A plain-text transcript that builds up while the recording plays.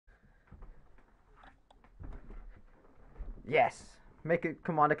Yes. Make it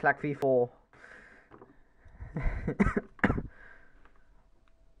Commander Clack V4.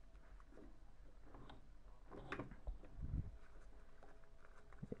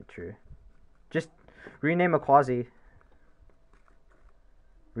 True. Just rename a Quasi.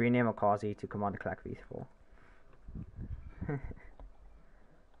 Rename a Quasi to Commander Clack V4.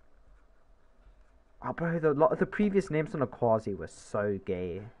 Oh, bro, the previous names on a Quasi were so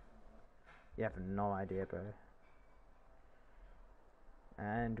gay. You have no idea, bro.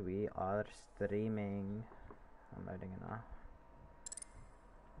 And we are streaming. I'm loading it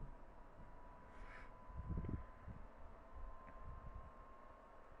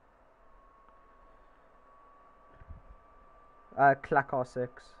now. Clack R6.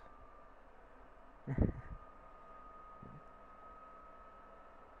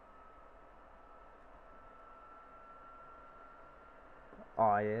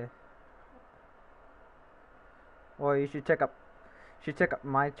 Oh yeah. Well, you should check up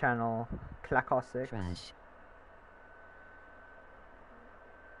my channel, Clack R6. Trash.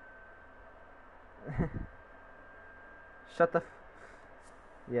 Shut the f.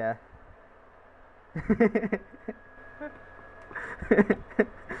 Yeah.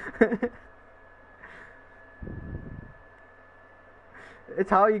 It's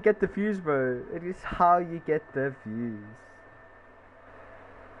how you get the views, bro. It is how you get the views.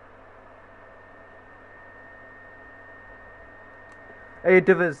 Hey,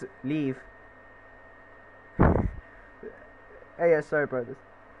 Divas, leave. Hey, yeah, sorry, bro.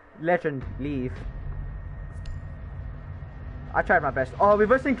 Legend, leave. I tried my best. Oh, we're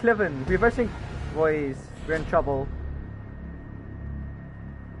versing Cliven. We're versing boys. We're in trouble.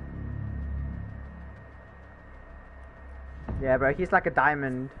 Yeah, bro. He's like a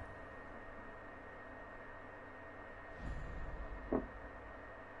diamond.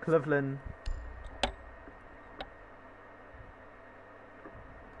 Cleveland.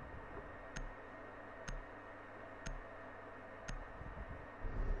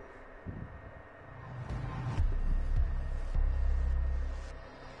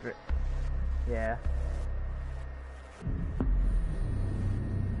 Yeah.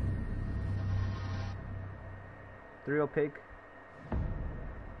 The real pig.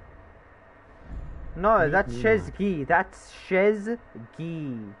 No, that's Shezgi. That's Shezgi.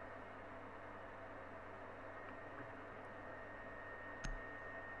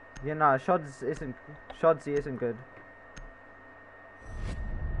 Yeah, no, Shodzi isn't good.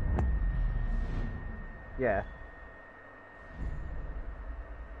 Yeah.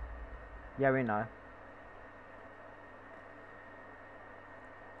 Yeah, we know.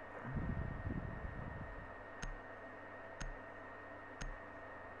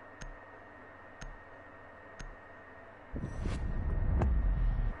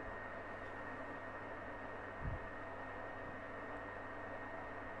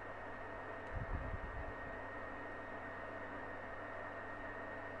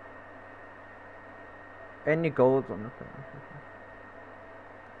 Any gold on the thing?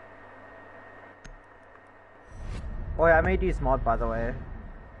 Oh yeah, I made these mod, by the way.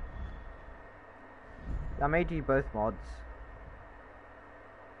 I made you both mods.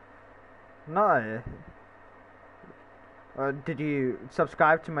 No. Did you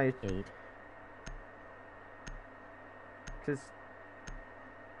subscribe to my... 8. Cause...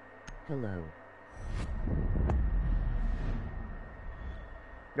 Hello.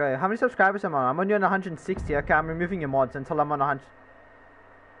 Wait, how many subscribers am I on? I'm only on 160. Okay, I'm removing your mods until I'm on 100.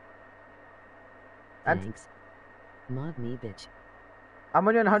 Thanks. Mod me, bitch. I'm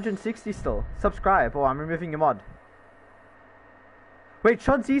only on 160 still. Subscribe, or I'm removing your mod. Wait,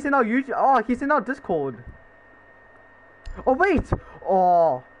 Shodzy's in our YouTube. Oh, he's in our Discord. Oh wait.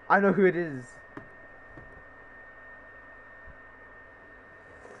 Oh, I know who it is.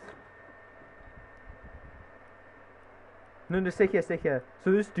 No, stay here.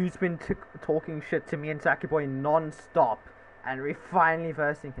 So this dude's been talking shit to me and Saki Boy non-stop, and we're finally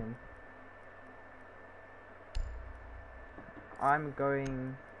versing him. I'm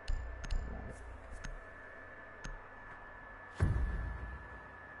going...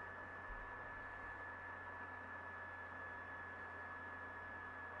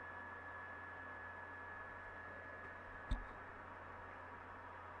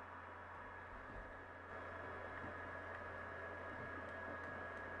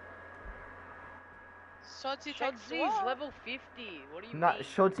 Shodzy's level 50. What do you mean?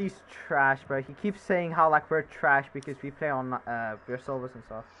 Shodzy's trash, bro. He keeps saying how like we're trash because we play on we're silvers and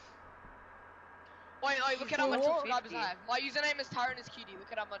stuff. Wait, look at how much subscribers I have. My username is TyrannusQD.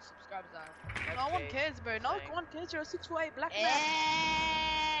 Look at how much subscribers I have. Okay. No one cares, bro. No one cares. You're a 628 black man.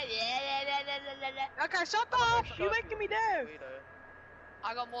 Okay, shut up! You're making me deaf!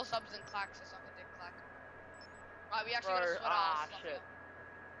 I got more subs than Clack, so suck a dick, Clack. Right, we actually Bro, gotta sort our stuff shit. out.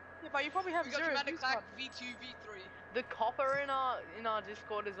 Yeah, but you probably have We got zero Commander views, Clack man. V2, V3. The copper in our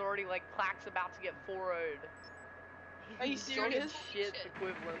Discord is already like Clack's about to get 4-0'd. Are you He's talking serious? Shit Shit.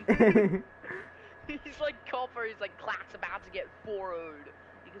 equivalent. He's like copper. He's like Clack's about to get 4-0'd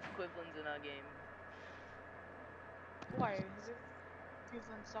because equivalent's in our game. Why? Is it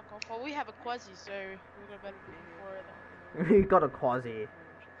Cleveland suck off? Well, we have a Quasi, so we're gonna better be for them. We got a Quasi.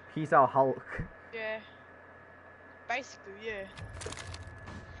 He's our Hulk. Yeah. Basically, yeah.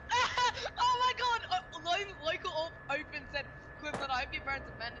 Oh my god! Local open said, Cleveland, I hope your parents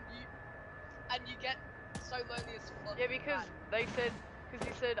abandoned you. And you get so lonely as fuck. Yeah, because they said, because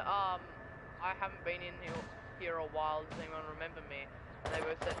he said, I haven't been in here a while. Does anyone remember me? And they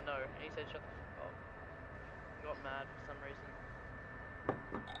both said no. And he said, shut the fuck up. He got mad for some reason.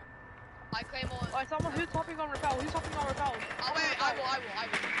 I claim all. Alright, someone who's hopping on repel? Who's hopping on repel? Oh wait, I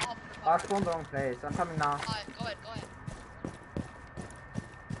will. I spawned the wrong place. I'm coming now. Alright, go ahead.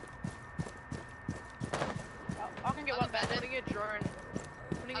 I can get I'm one abandoned. Putting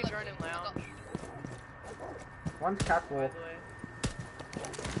a drone in lounge. One's By catwalk. the way.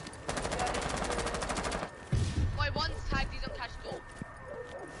 Wait, one's tagged, he's on cash door.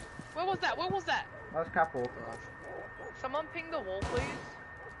 Where was that? That's catwalk. Someone ping the wall, please.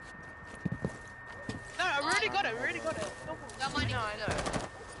 No, we already got it. That might No, I know.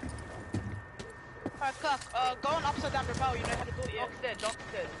 Alright, Clark, go on upside down repel. You know how to do it, yeah? Doc's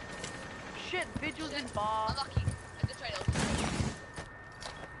dead. Shit, Vigil's in bar. Unlucky. I did try to.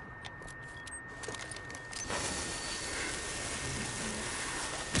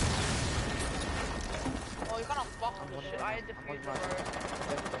 Oh, you're gonna fuck him. Oh, shit, I had defused the road.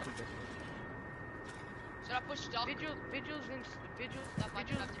 Should I push Doc? Vigil's That might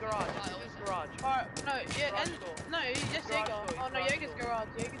have to be garage. the tile, Vigil's isn't it? garage. Alright, no, yeah, Garage and door. no, yes, Garage Jaeger. door, Oh no, garage Jaeger's door. garage.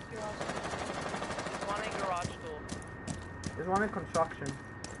 There's one in garage door. There's one in construction.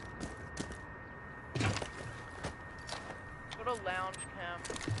 Got a lounge camp.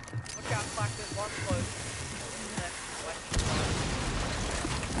 Look out, Clack, there's one close. Next,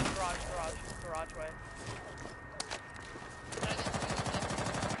 garage way.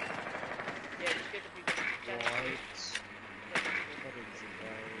 Yeah, just get the people.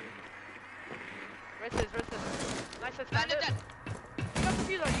 Red says. Nice, let's Man, find it. dead. You got the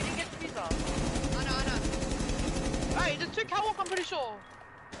fuse on, you didn't get the fuse on. I know. Alright, there's two catwalk, I'm pretty sure.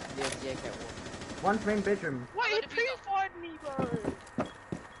 Yeah, catwalk. One's main bedroom. Wait, I you got a fuse pre-fired me, bro.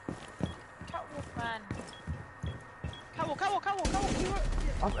 Catwalk, man. Catwalk. You were...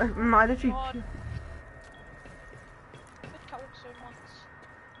 Oh, I literally. God. I hate catwalk so much.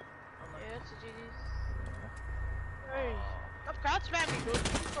 Yeah, it's a GG's. Hey, stop crowd spamming, dude.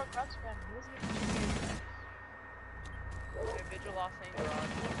 Just go crowd spamming. Wasn't it? Okay, Vigil last name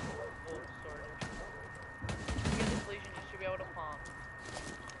garage. Oh, storage. You get this legion, you should be able to plant.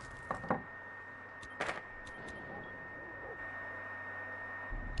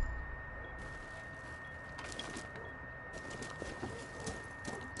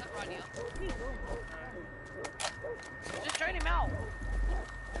 Is that right here? What are you doing? Just drain him out.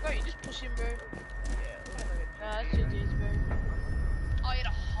 Go, you just push him, bro. Yeah, it looks like a Nah, that's GG's, bro. Oh, you had a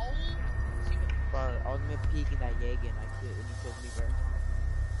hole? Bro, I was mid peeking that Jaeger and he killed me, bro.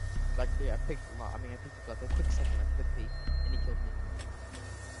 Like, yeah, I picked him up. I picked him up. I took a second, like, quick peek, and he killed me.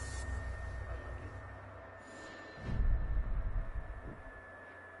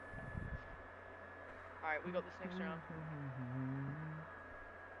 Alright, we got this next round.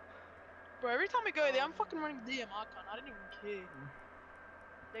 Bro, every time we go there, I'm fucking running DMR con. I didn't even care.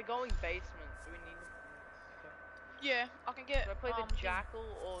 They're going basement. Do we need them? Okay. Yeah, I can get. Do I play the Jackal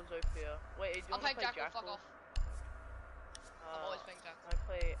or Zofia? Wait, do you I'm want to playing play Jackal, Jackal? fuck off. I'm always playing Jackal. I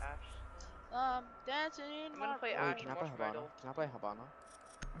play Ash. Dancing in I'm my gonna play room. Ash Can and I play watch Habana? Riddle. Can I play Habana?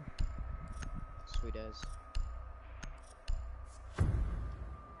 Sweet as.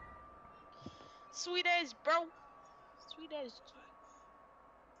 Sweet as, bro. Sweet as.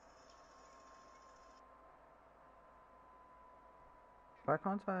 Why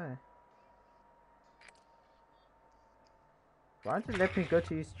can't I? Why did it let me go to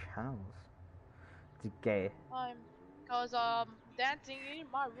these channels? It's gay. Cause dancing in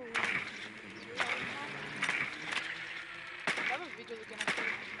my room. I have a video looking at it.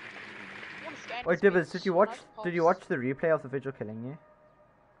 I wanna scan Wait, his Divas, face. did you watch? Nice Did you pulse. watch the replay of the Vigil killing you?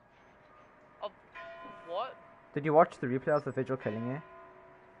 What? Did you watch the replay of the Vigil killing you?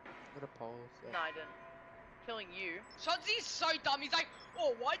 What a pulse. No, I didn't. Killing you. Shotzi's so dumb. He's like,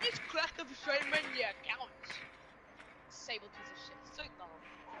 oh, why does Crack of Showman your account? Sable piece of shit. So dumb.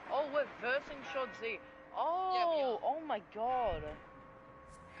 Oh, we're versus reversing shot Z. Oh, oh my god.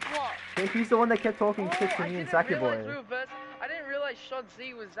 What? Yeah, he's the one that kept talking shit to I me and didn't Saki realize Boy. reverse. I didn't realize shot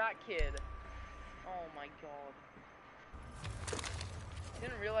Z was that kid. Oh my god. I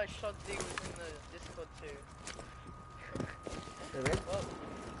didn't realize shot Z was in the Discord too. Really? Well,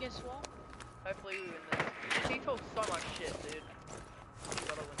 Guess what? hopefully we win this. He talks so much shit, dude. We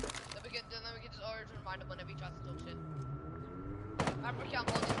gotta win this. Then we can just origin remind him whenever he tries to talk shit. I'm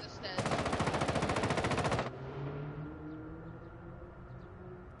holding the stairs.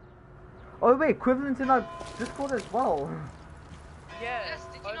 Oh wait, equivalent in our Discord as well. Yeah. Yes,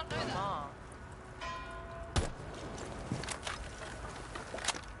 did you both not know of them that? are.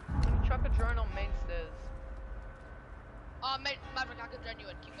 Can you chuck a drone on main stairs? Mate, Maverick, I can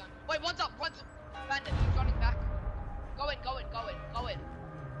genuine. Keep going. Wait, one's up. Bandit, he's running back. Go in.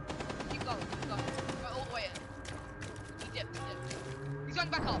 Keep going. Go all the way in. He dipped. He's going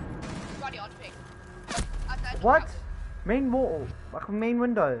back up. He's right here on ping. At the edge of the What? house. Main wall, like a main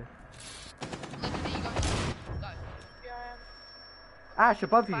window. Literally, you go. Yeah, I am. Ash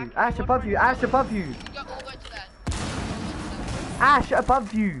above you. Ash above you. Ash above you. You go all the way to there. Ash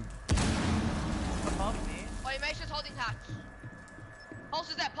above you. Above me? Wait, make sure it's holding hatch.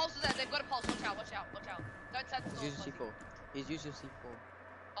 Pulse is there. They've got a pulse. Watch out. Don't set the He's door. using C4. He's using C4.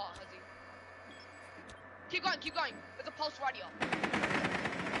 Oh, has he? Keep going. There's a pulse right here.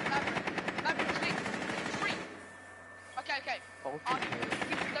 Maverick, it's free. Okay. Oh,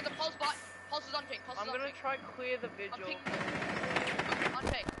 There's a pulse bot. Pulse is on ping. I'm gonna try clear the On vigil. ping. On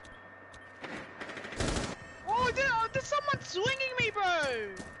ping. Oh, there's someone swinging me,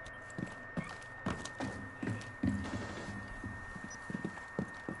 bro!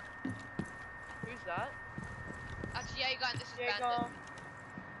 Who's that? That's Jaeger and this is Jaeger. Bandit.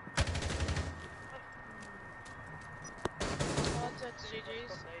 Oh, that's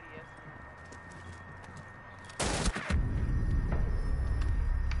GG's.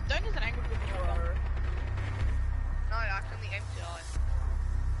 Don't use an angle with me, bro. No, actually MTI.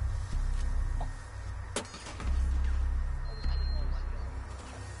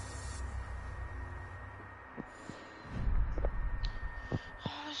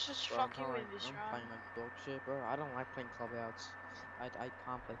 Let's just Bro, fucking win this I'm round. playing like dog shit, bro. I don't like playing Clubhouse. I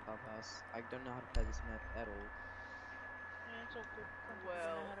can't play Clubhouse. I don't know how to play this map at all. Yeah, it's all good.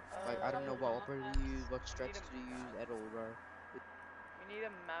 Well, Like, I don't know what operator to use, what need strats a to use at all, bro. We need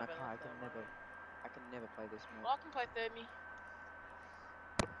a map and I a thermite. I can never play this Well, map. I can play Thermi.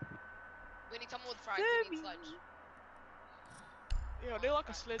 We need someone with frag. We need sludge. Yeah, they like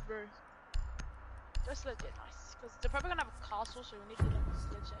a sled, bro. That sled, yeah, nice. Because they're probably gonna have a castle, so we need to like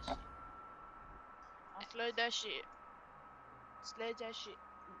sledge that shit. I'll sled that shit. Sledge that shit.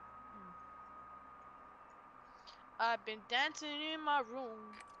 I've been dancing in my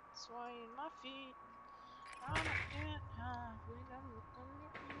room, swaying my feet. I'm get high when I'm looking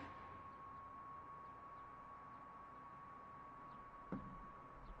at you.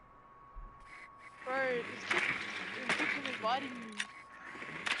 Bro, this kid fucking inviting me.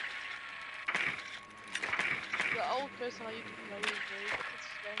 The old person I used to play with, bro. It's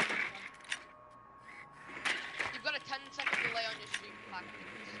very fun. You've got a 10-second delay on your stream pack.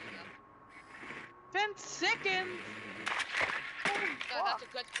 10 seconds! Holy No, fuck. that's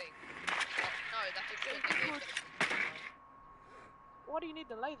a good thing. No, that's a good thing. What do you need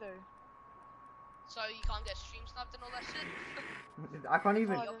delay though? So you can't get stream snubbed and all that shit? I can't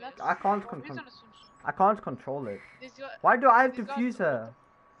even. Oh, then that's- I can't. well, he's on a swim stream. I can't control it. This guy, Why do I have These guys- diffuser?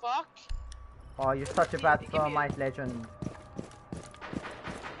 fuck. Oh, you're such a bad Give me- thermite legend.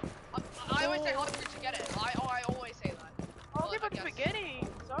 I always say hard to get it. I always say that. Oh, Well, keep I on guess. forgetting.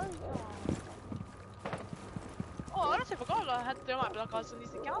 Sorry. Oh, I honestly forgot I had thermite block on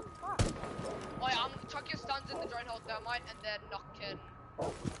this account. Fuck. Oh yeah, chuck your stuns in the drone hole thermite and then knock in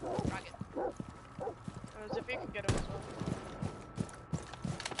dragon. As if you can get him as well.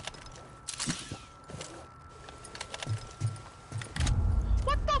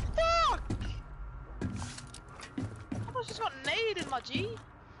 What the fuck? I just got naded, my G.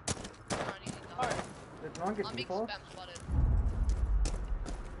 I don't need that. Alright. Did no one get I'm being default? spam spotted.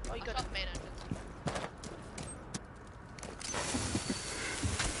 Oh, you I got shot it. main entrance.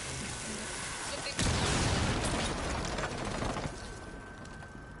 Good thing.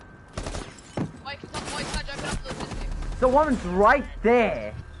 Wait, can I open up the system? The woman's right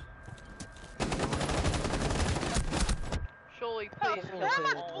there. Surely, How please. how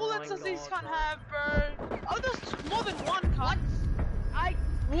much bullets does these cunt have, bro? Oh, there's more than one cunt.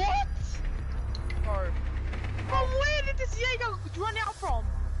 What? Bro, From where did this Jaeger run out from?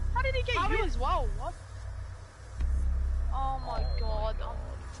 How did he get you as well? What? Oh my god.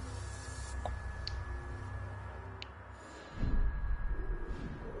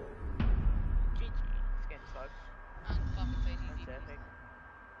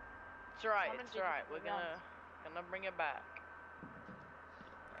 alright, I'm gonna it's dig it alright. for We're the gonna bring it back.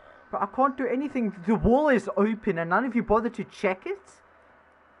 But I can't do anything. The wall is open and none of you bothered to check it?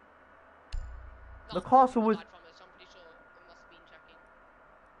 No, The castle was... aside from it, so I'm pretty sure it must have been checking.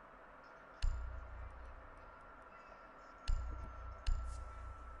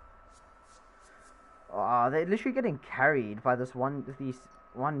 They're literally getting carried by this one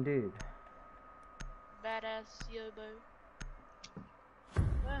dude. Badass Yobo. You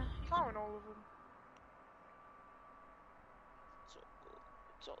can't win all of them. It's all good.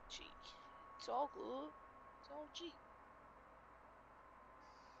 It's all cheap. It's all good. It's all cheap.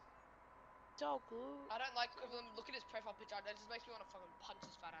 It's all good. I don't like look at his profile picture. That just makes me want to fucking punch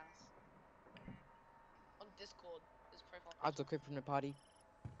his fat ass. On Discord, his profile I picture. took it from the party.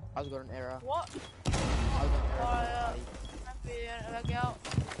 I was going an error. What? I was going an error from the party. Happy lag out.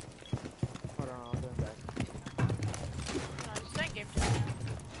 Hold on, I'm going back. No, it's not game chat.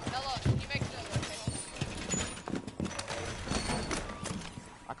 Ella, can you make sure okay?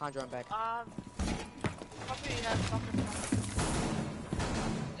 I can't join back. Probably have fucking fun.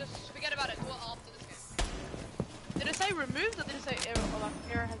 Just forget about it. Do it after this game. Did it say removed or did it say error or like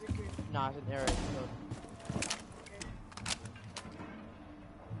error has occurred? Nah, it's an error. So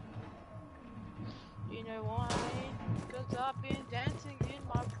You know why? Cause I've been dancing in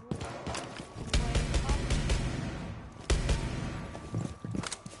my room.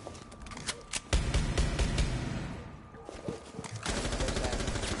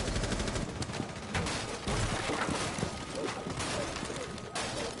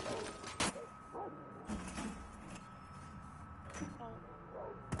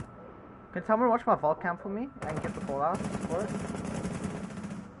 Can someone watch my vault cam for me and get the ball out for it?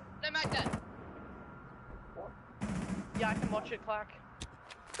 No, mate, dead. Yeah, I can watch it, Clack.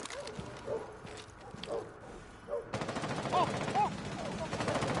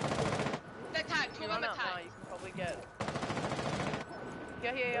 They're tagged. Two You of run them are out now, tagged. you can probably get...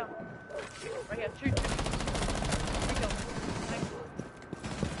 Yeah. Right here, shoot. Three kills. Nice.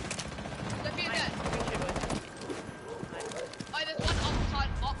 They're being Nice. dead. Good shit, boys. Nice. Oh, there's one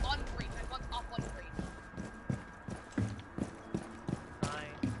upside, up on breach. There's one's up on breach.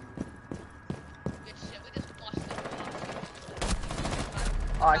 Nice. Good shit. We just flushed it.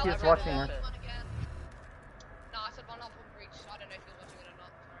 Oh, Tell he's everyone watching to it. watch one again. No, I said one up on breach. I don't know if you're watching it or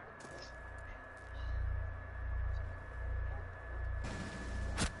not. Sorry.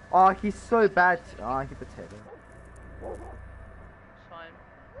 Oh, he's so bad. Oh, he potato. It's fine.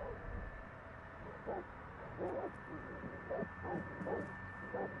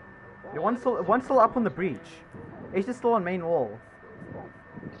 Yeah, one's still up on the breach. He's just still on main wall.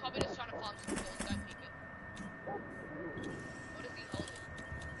 He's probably just trying to farm some kills. Don't peek it. What is he holding?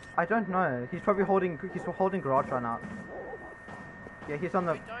 I don't know. He's probably holding garage right now. Yeah, he's on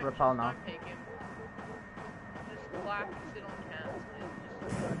the rappel now. Don't take him. Just Clack, sit on cams, man.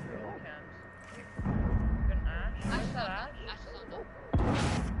 Just sit on cams. Good Ash? Ash Where's is that under. Ash? Ash is under.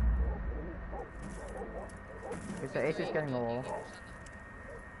 Okay, so Ace is getting the wall.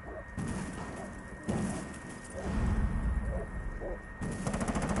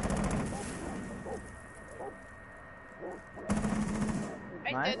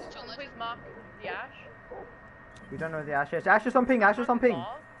 Hey, Nice. Sid, please mark the Ash. We don't know where the Ash is. Ash is on ping. Ash is on ping.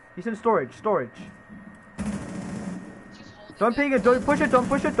 Bar. He's in storage. Storage. She's holding Don't ping it. Don't push it. Don't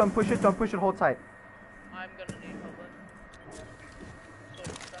push it. Don't push it. Don't push it. Hold tight. I'm gonna need help then. Sort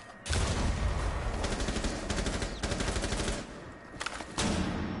of stuff.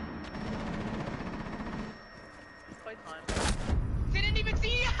 Play time. They didn't even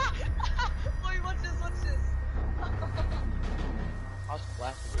see ya! Wait, watch this, watch this. I was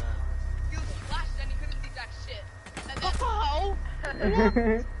blasting that. He was flashed and he couldn't see jack shit. And then, Oh!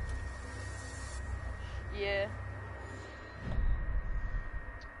 Yeah.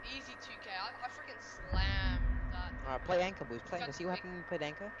 easy 2k. I freaking slammed that. Alright, play anchor, boys. Play anchor. See what happened when we played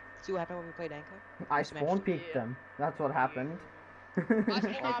anchor? See what happened when we played anchor? I Smash. spawn peeked them. That's what happened. I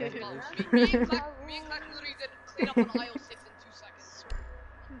spawned Okay. me and Clack literally did clean up on aisle 6 in 2 seconds.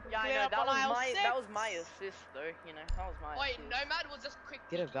 Yeah, I Clear know. up That on was aisle my six. that was my assist though. You know, that was my. Wait, assist. Nomad was just quick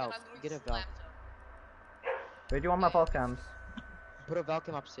Get a peeking and I Valk, literally get a Valk. slammed her. Where do you want my vault cams? Put a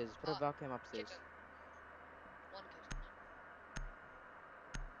Valcam upstairs. Put a Valcam upstairs. Kitchen. One kitchen.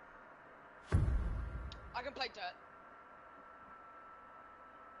 I can play dirt.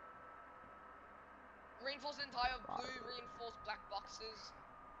 Reinforce the entire blue, reinforce black boxes.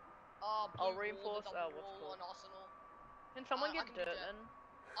 Blue reinforce, wall, the double what's it wall called? on Arsenal. Can someone I get can do dirt that. then?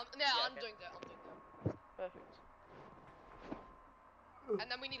 Yeah, Yeah, I'm okay. doing dirt, I'm doing dirt. Perfect. And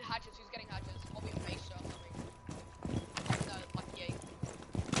then we need hatches. Who's getting hatches? Probably Mace or something. No, like Yay.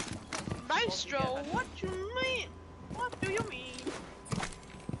 Maestro, what you mean? What do you mean?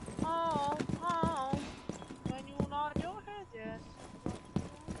 Oh, oh. When you nod your head, yes.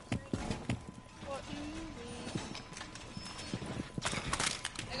 What do you mean?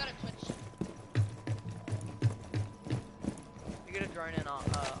 I got a Twitch. You get a drone in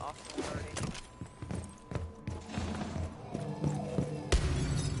Arsenal already.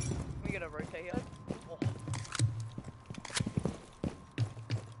 Can we get a rotate here? Oh.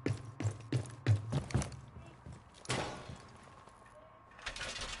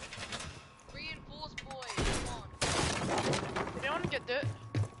 Reinforce, boys. Come on. Did anyone get dirt?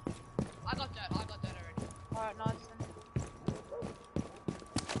 I got that already. Alright, nice then.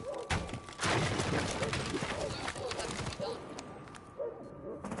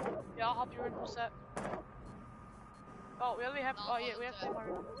 Yeah, I'll help you reinforce that. Oh, we only have. No, Oh, yeah, we I'm have to.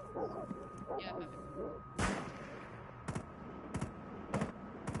 Yeah, perfect.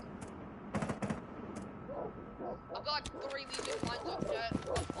 I've got like 3 meters lines on dirt, I've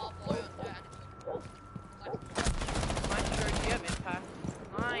got 5 boy on dirt, and it's Maestro, do you have impact?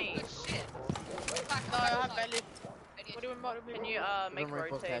 good Nice. shit. Back, No, I back, have back. barely. Idiot. What do we want? Can you make Give him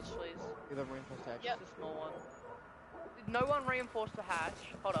reinforced rotate, hatch. please? Give them reinforced hatch. Yep. Just a small one. Did no one reinforce the hatch?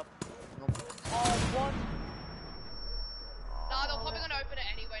 Hold up. Nope. Oh, what? Nah, they're probably gonna open it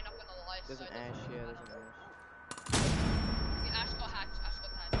anyway, not gonna lie. There's so an it doesn't ash, really yeah, matter. there's an ash. Yeah, Ash got hatch, Ash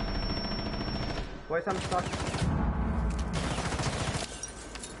got hatch. Boys, I'm stuck.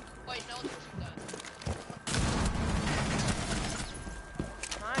 Wait, no one's pushing dirt.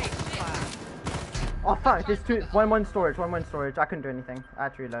 Nice. Clap. Oh fuck, there's two. One storage. I couldn't do anything. I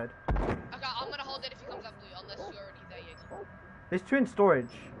had to reload. Okay, I'm gonna hold it if he comes up blue, unless you're already there, Jaeger. There's 2 in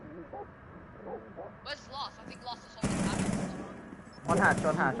storage. Where's Last? I think Last is holding hatch. On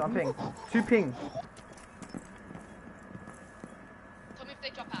hatch, on ping. 2 ping. Tell me if they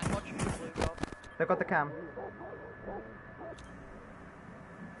drop hatch. Watch the blue drop. They got the cam. He's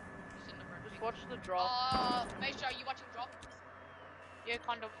in the front. Just watch the drop. Maestro, are you watching drop? Yeah,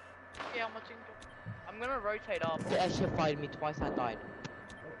 kind of. Yeah, I'm watching. I'm gonna rotate up. The ash fired me twice and I died.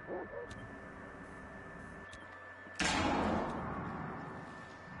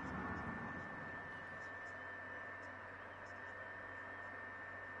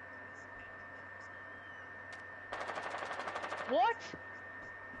 What?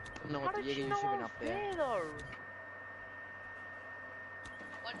 No, How what the did Jaeger you you know should I have been was up there. there though?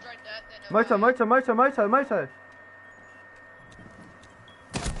 One drone dirt, then Moto.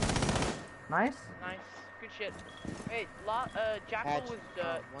 Nice. Nice. Good shit. Wait, Jackal Hatch. was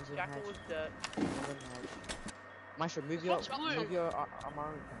dirt. One's in Jackal hatch. was dirt. Maestro, move What's blue? your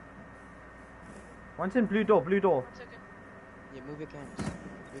armor. One's in blue door. 1 second. Yeah, move your cams.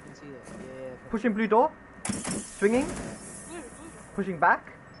 We can see that. Yeah. Pushing blue door. Swinging. Blue. Pushing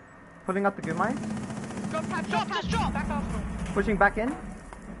back. Pulling up the good mine. Drop, just drop! Back Arsenal. Pushing back in.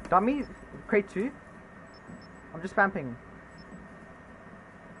 Dummy. Crate 2. I'm just spamping.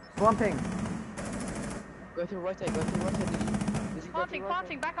 Still on ping. Go through rotate.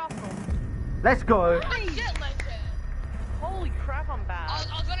 Planting, back Arsenal. Let's go. Shit, legend! Holy crap, I'm I bad.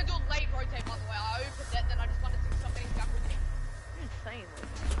 was gonna do a late rotate, by the way. I opened it, then I just wanted to see something scaffolding. You're insane,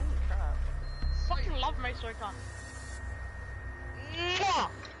 like, holy crap. Fucking love Maestro Khan.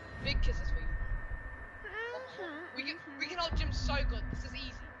 Big kisses for you. We can hold Jim so good. This is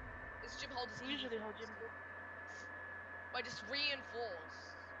easy. This Jim holds is We easy. usually hold Jim good. Wait, just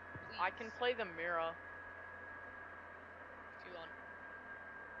reinforce. I can play the mirror. If you want.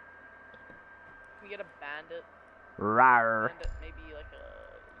 Can we get a bandit? Rawr. Bandit, maybe like a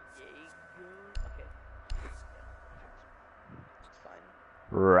Jaeger? Okay. Yeah. It's fine.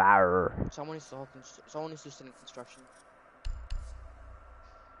 Rawr. Someone is just in construction.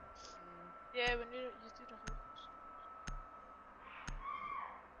 Yeah, we need to just do the whole.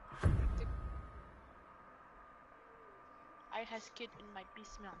 I has kid in my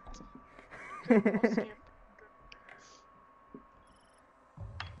basement.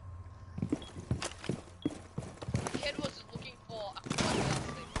 Kid was looking for a quad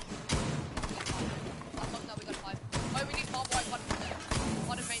downstairs. I thought that we got 5. Oh, we need 5 white, 1 percent.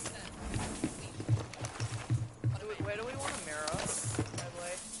 1 in main center. Where do we want a mirror? By the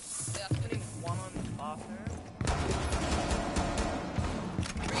way. Yeah, Putting one on bathroom.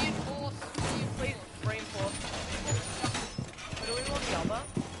 reinforce. Please reinforce. Where do we want the other?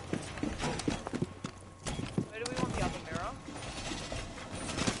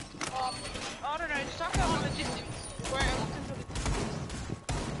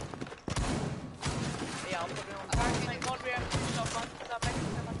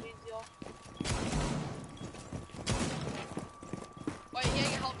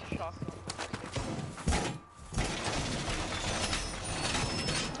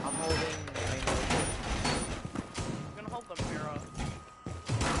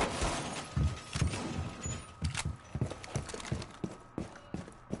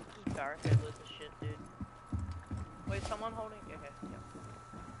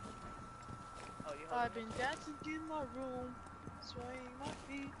 I've been dancing in my room, swaying my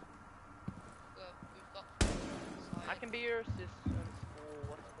feet. We've got. I can be your assistant for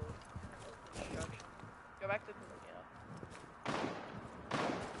what's it called? Construction. Go back to yeah.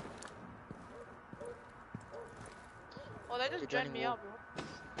 Oh, they just You're jammed joining me war. out, bro.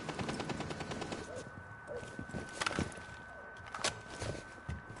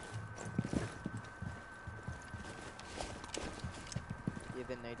 Yeah,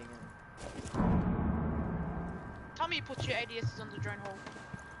 they're nading it. Tell me you put your ADSs on the drone hole.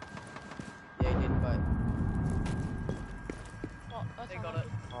 Yeah, he did, but Oh, that's They not got good. it.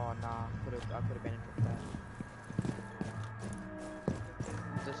 oh nah, I could have benefited from that.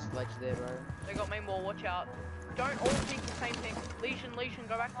 Just sledge there, bro. They got me more. Watch out. Don't all think the same thing. Legion,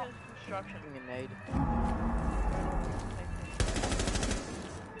 go back to construction. Shooting a nade. Same thing.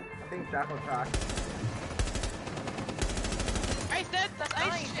 I'm being shackle tracked. Ace dead! That's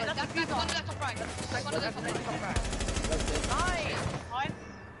Nice, Ace! Shit, but that's That's a one Visa! left top right. That's one That's left top nice, right. top right. That's it. Nice. Fine.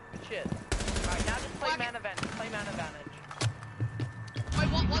 Good shit. Alright, now just play Whack it. man advantage. Play man advantage. Wait,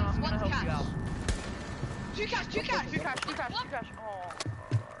 I'm gonna one's help you out. cash. Two cash. Two crash. Oh,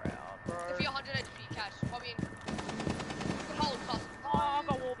 alright, bro. If you're 100 HP cash, probably in. Good hold, cost. Oh, I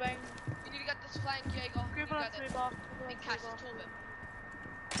got wallbang. You need to get this flank, Jaeger. You need to Equivalent get 3 it. bar. In cash, just tool them.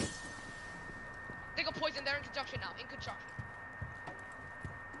 They got poison, they're in construction now. In construction.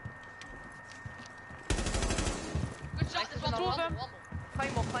 Good shot, Nice, there's one another more, one. one more.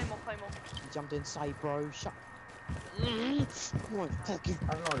 Claymore. He jumped inside, bro. Shut. Oh my fucking.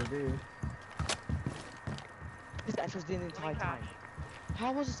 I don't know what to do. This Ash was there the entire Running time. cash.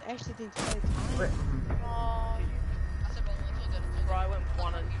 How was this actually the entire time? Wait, Oh, I said, well, it's all good, it's all Bro, I good. went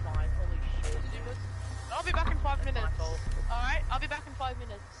 1 and 5. Holy shit. I'll be back in 5 minutes. My fault. Alright, I'll be back in 5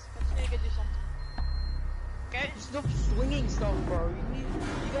 minutes. I just need to get you something. Okay? Stop swinging stuff, bro. You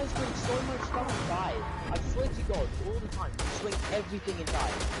guys swing so much stuff and die. I swear to God, all the time. You swing everything and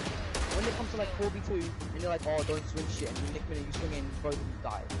die. When it comes to like 4v2, and you're like, oh, don't swing shit, and the next minute you swing in, both of you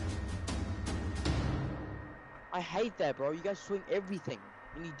die. I hate that, bro. You guys swing everything,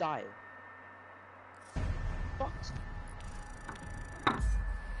 and you die. Fucked.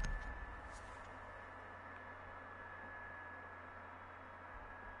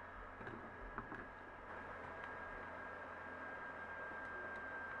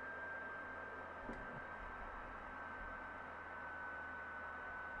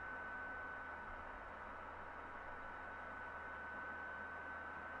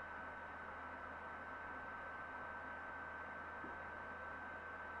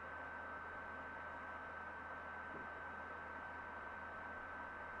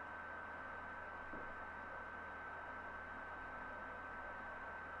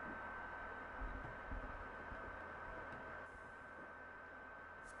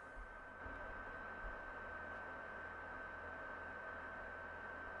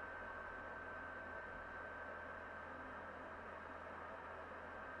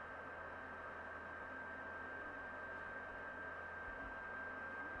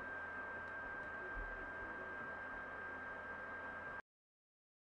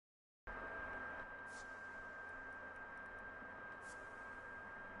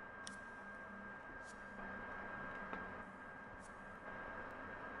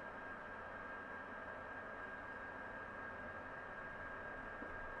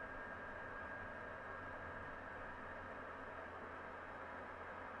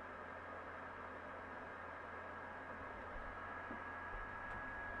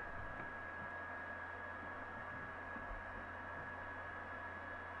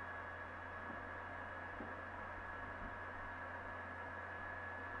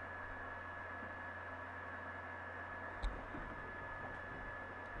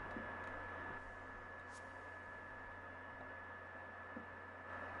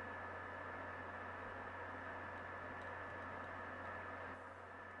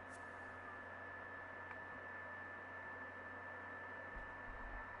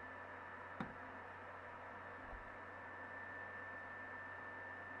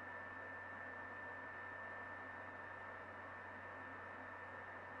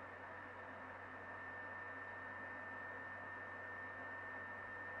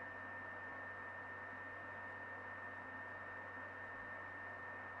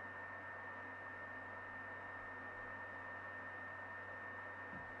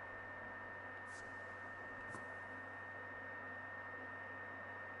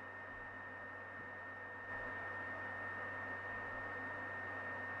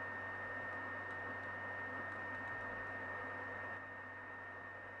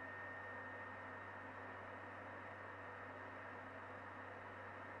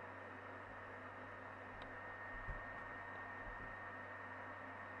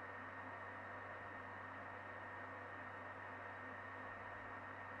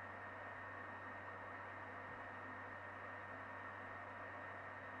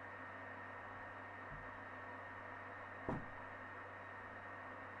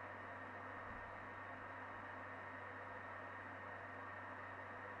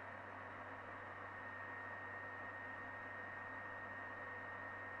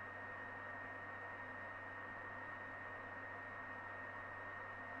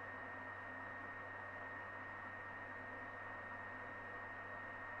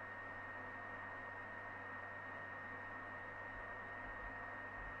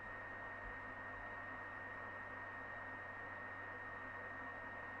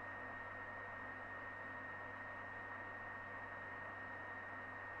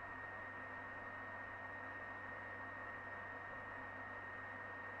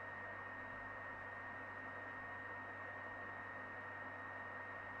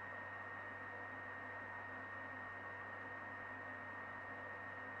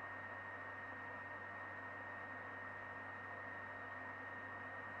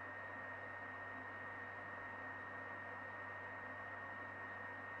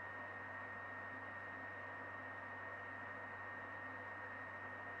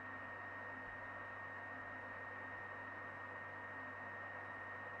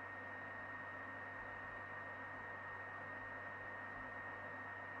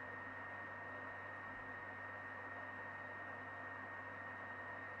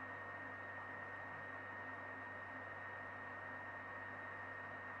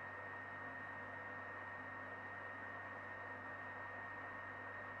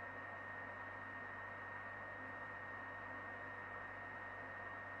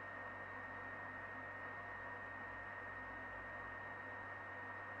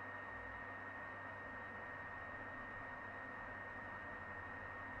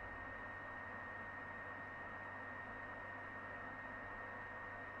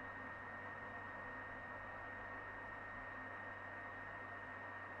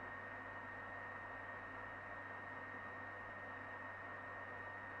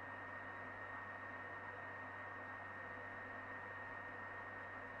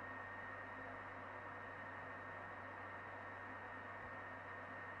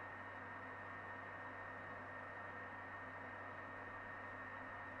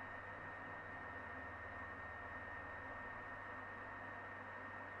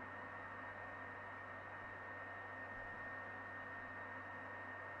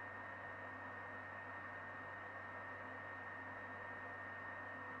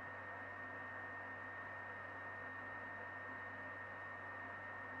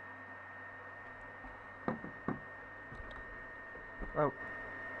 Oh.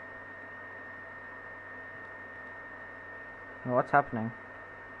 What's happening?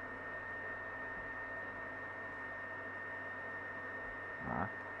 Ah.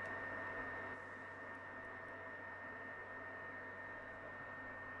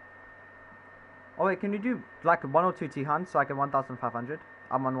 Oh wait, can you do like 1 or 2 T hunts so I get 1,500?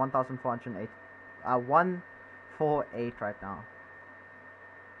 I'm on 1,408. 148 right now.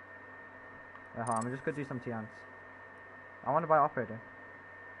 Wait, hold on, I'm just gonna do some T hunts. I want to buy operator.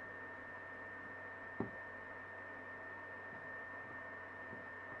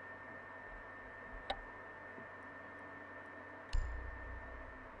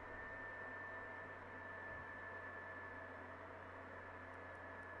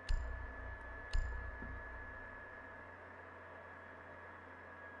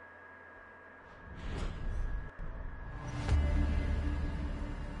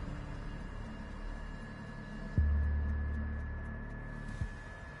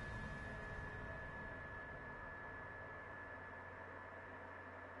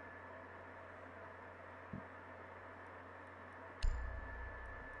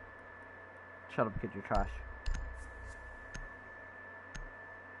 Shut up, kid, you're trash.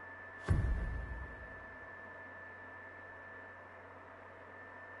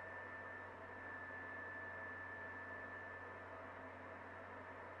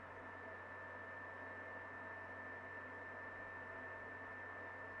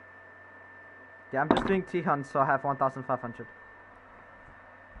 Yeah, I'm just doing T hunts so I have 1,500.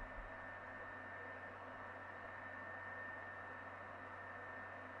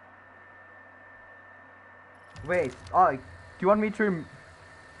 Wait, oh, do you want me to...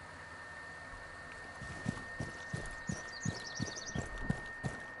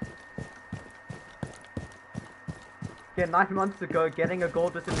 Yeah, 9 months ago, getting a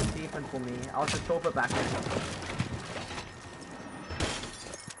gold was an achievement for me. I was a silver back then.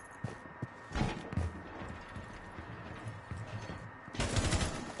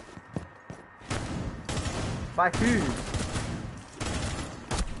 By who?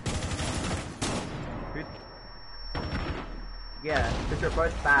 Who? Yeah, because you're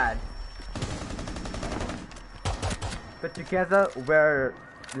both bad. But together, we're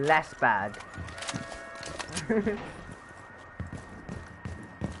less bad.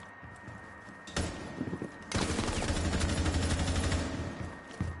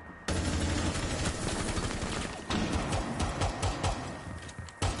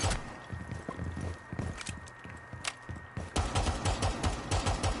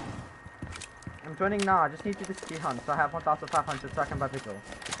 I'm joining now, I just need to do this T hunt, so I have 1,500 so I can buy Vigil.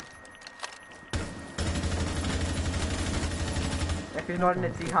 If you're not in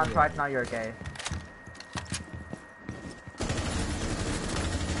a T hunt right now, you're gay.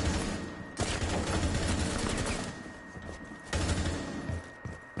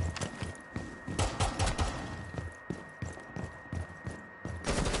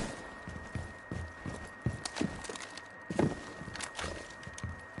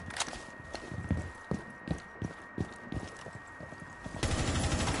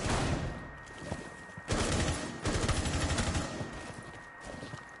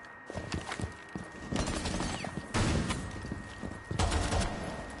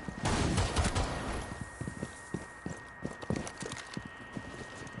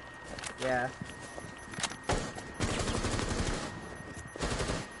 Yeah.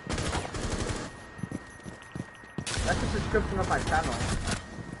 That's the description of my channel.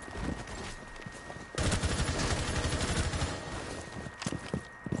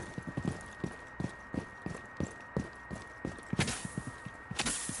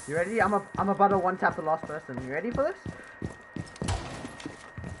 You ready? I'm about to one tap the last person. You ready for this?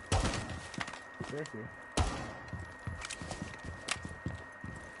 Where is he?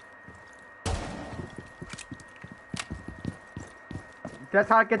 That's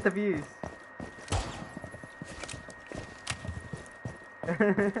how I get the views.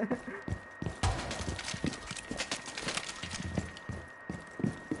 Where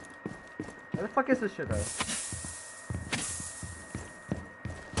the fuck is this shit though?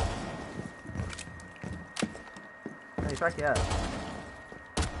 No, he's right here.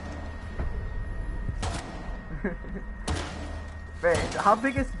 Wait, how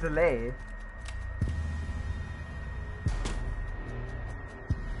big is the delay?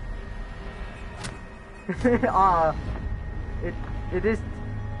 It is.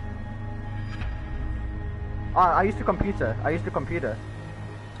 I used a computer.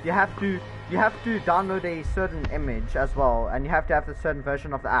 You have to download a certain image as well, and you have to have a certain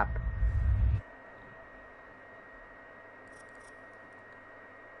version of the app.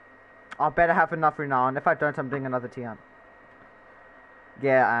 I better have enough renown. If I don't, I'm doing another TM.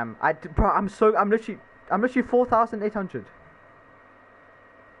 Yeah, bro, I'm literally 4,800.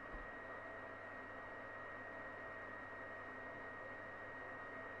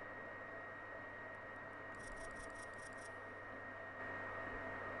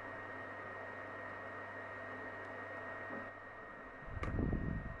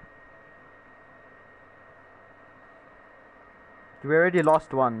 We already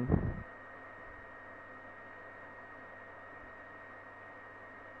lost one.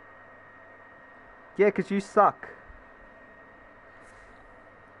 Yeah, 'cause you suck.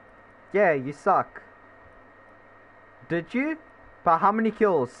 Yeah, you suck. Did you? But how many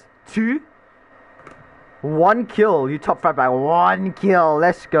kills? 2? 1 kill. You top frag by 1 kill.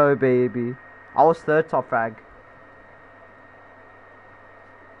 Let's go, baby. I was 3rd top frag.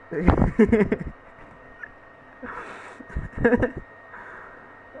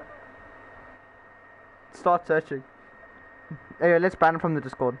 Start searching. Anyway, let's ban him from the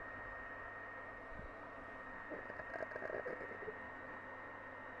Discord.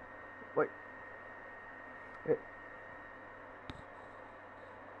 Wait.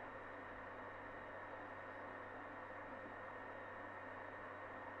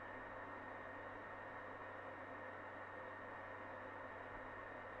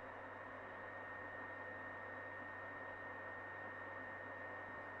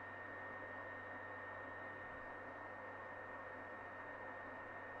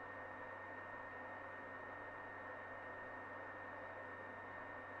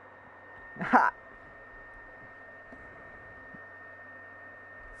 Ha!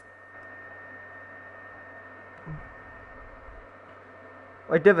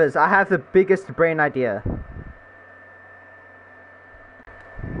 Wait, Divers, I have the biggest brain idea.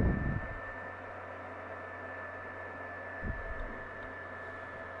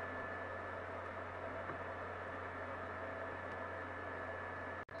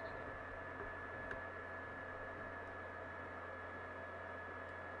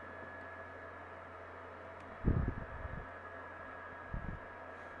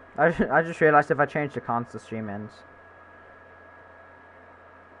 I just realized if I change the cons, the stream ends.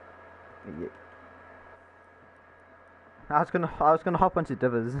 Yeah. I was gonna hop onto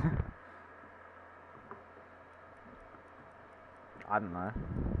Divers. I don't know.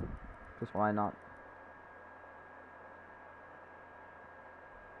 Just why not?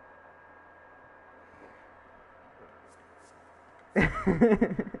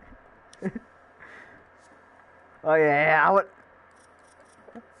 Oh yeah, I would.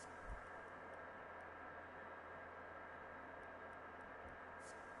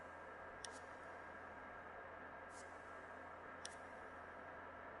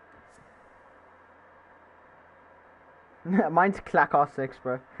 Mine's Clack R6,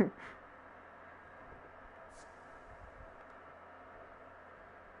 bro.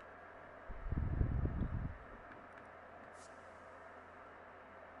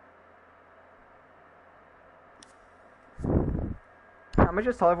 I'm gonna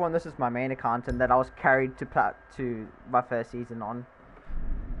just tell everyone this is my main account and that I was carried to my first season on.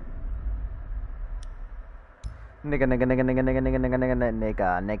 Nigga, nigga, nigga, nigga, nigga, nigga, nigga, nigga, nigga,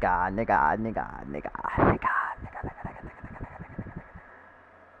 nigga, nigga, nigga, nigga, nigga.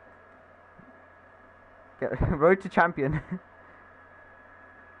 Road to champion.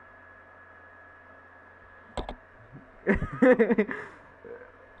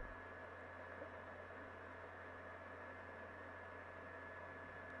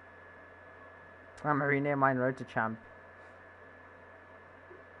 I'm gonna rename mine Road to Champ.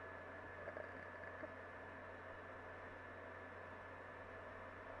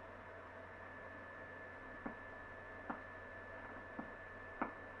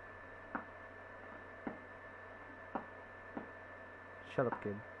 Shut up,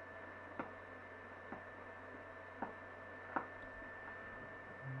 kid.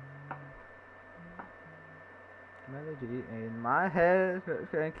 Melody in my head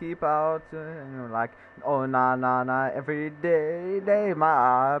can keep out, like, oh nah nah nah, every day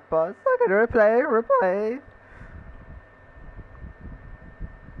my iPod's like replay.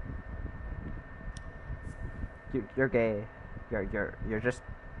 You're gay. You're just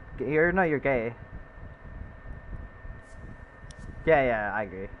you're gay. Yeah, I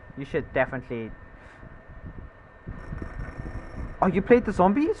agree. You should definitely. Oh, you played the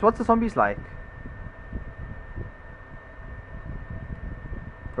zombies? What's the zombies like?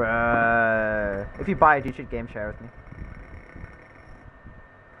 Bruh. If you buy it, you should game share with me.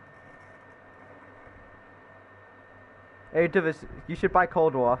 Hey, Divis, you should buy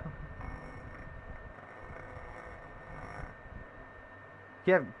Cold War.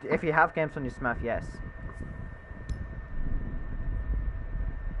 If you have games on your Smurf, yes.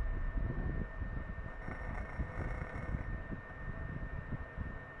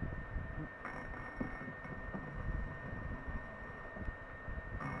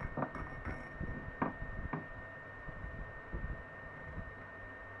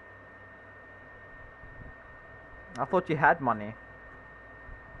 I thought you had money.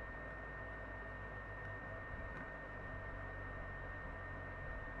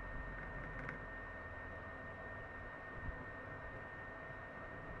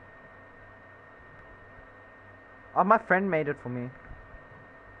 Oh, my friend made it for me.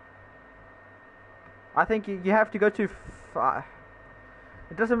 I think you have to go to...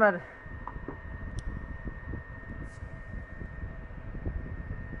 It doesn't matter.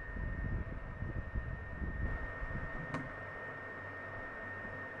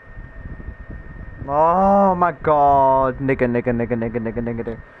 Oh my god.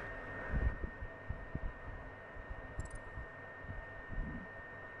 Nigga.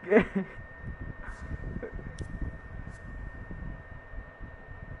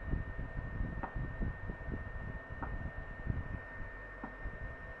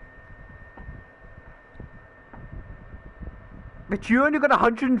 But you only got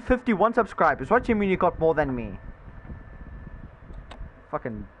 151 subscribers. What do you mean you got more than me?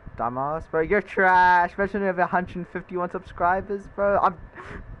 Fucking dumbass, bro. You're trash. Imagine you have 151 subscribers, bro.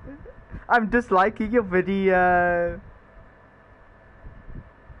 I'm disliking your video.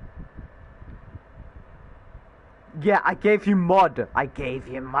 Yeah, I gave you mod.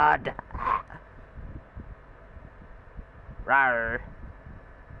 Rawr.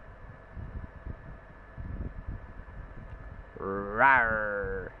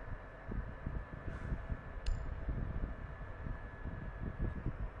 Rawr.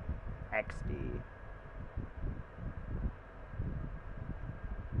 XD.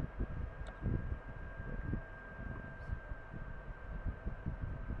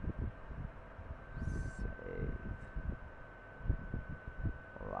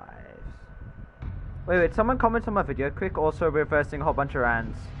 Wait, someone comments on my video quick, also reversing a whole bunch of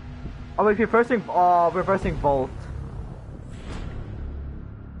rands. Oh wait, reversing Volt.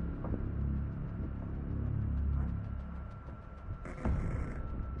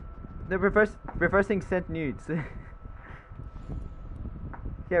 The reversing sent nudes.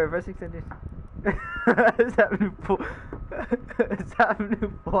 Yeah, reversing sent nudes. Is that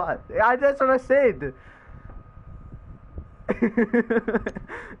what? Yeah, that's what I said.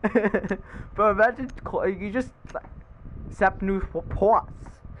 Bro, imagine you just like Sapnu Ports.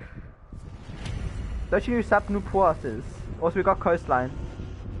 Don't you know Sapnu Ports is? Also, we got Coastline.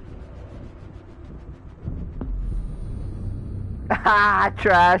 Ah,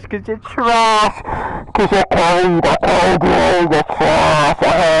 trash, cause you're trash. Cause you're cold, you're trash.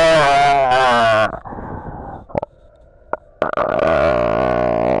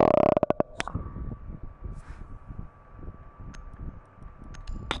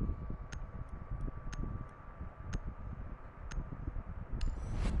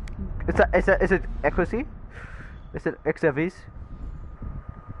 Is it Equity? Is it XFVs?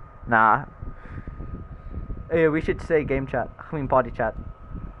 Nah. Yeah, we should say game chat. I mean party chat.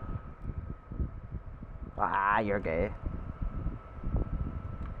 Ah, you're gay.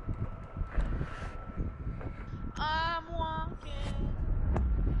 I'm walking.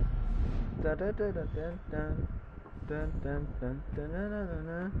 Dun dun dun dun dun dun dun dun dun dun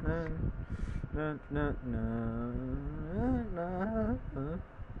dun dun dun.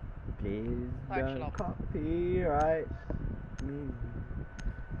 Please don't copyright me.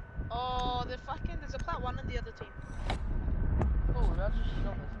 Oh, there's a plat one on the other team. Oh, that's just shit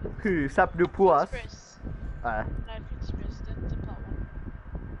on this. Who? Sapnu Puas? Express. Uh, No, Express. That's a plat one.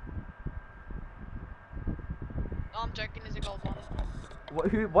 Oh, I'm joking. There's a gold one.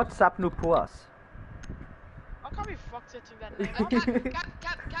 what's Sapnu Puas? I can't be fucked setting that name.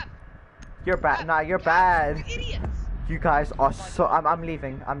 Cat. You're bad. Nah, you're bad. Idiots. You guys are so. I'm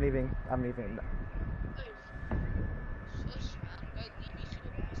leaving. I'm leaving. I'm muting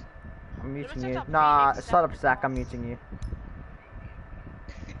you. Nah, shut up, Zach. I'm muting you.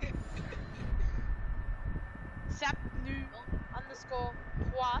 Sapnu underscore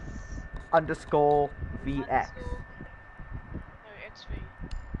Puas. Underscore VX. No, XV.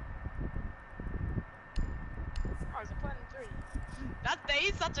 Oh, it's a plat in 3. That day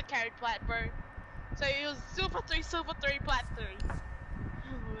is such a carry plat, bro. So it was Silver 3, Plat 3.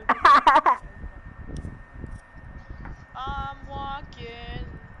 I'm walking.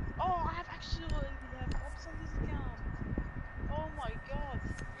 Oh, I actually have ops on this account. Oh my god.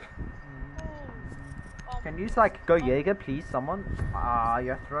 Oh, I'm Can you just like go Jaeger, please? Someone? Ah,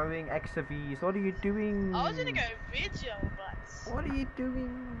 you're throwing extra Vs. What are you doing? I was gonna go video, but What are you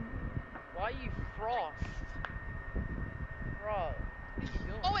doing? Why are you frost? Bro, what are you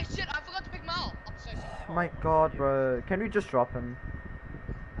doing? Oh wait, shit! I forgot to pick Mal. I'm so sorry. Oh my god, bro. Can we just drop him?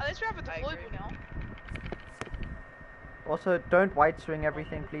 at least we have a I deployable agree. now. Also, don't white swing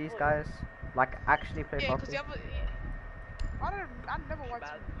everything, please, guys. Like, actually play Yeah, because properly. the other. I never watched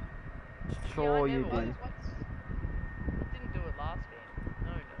Bad. it. Sure Yeah, I you never do. was. Didn't do it last game.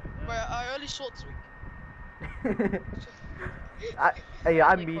 No. But I only short swing. Hey,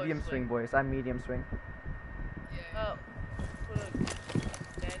 I'm Only medium close swing, swing. boys. I'm medium swing. Yeah. Put a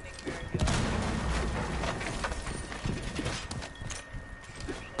standing mirror here.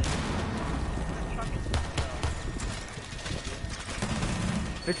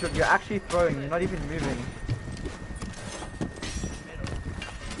 Richard, you're actually throwing. You're not even moving.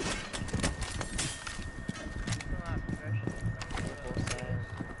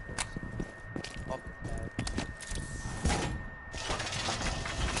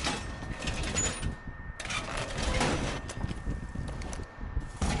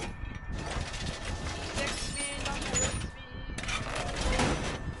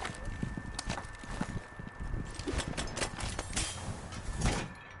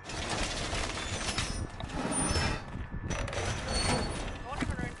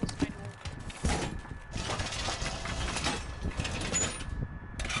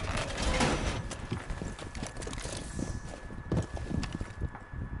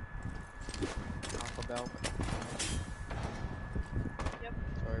 Alpha Bell. Yep.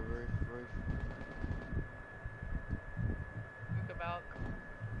 Sorry, roof. Think about.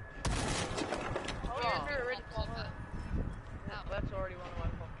 Oh, Oh. yeah, they're already Well, covered. That's already one of my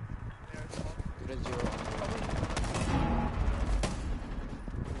fucking mirrors. Good as zero.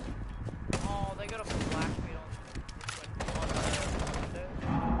 Oh, they got a black beat on this one.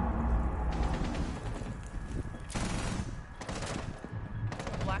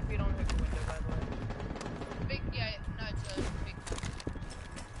 Black beat on her window, by the way. Big, yeah, no, it's a big.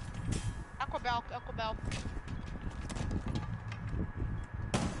 Aquabell.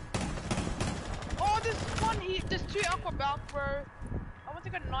 Oh, there's one here. There's two Aquabell, bro. I want to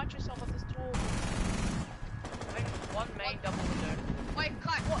go nitro yourself at this tool. One main double window. Wait,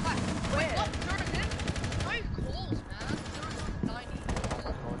 Kai, wait, what? Throw it in? No calls, man. 0 to 90.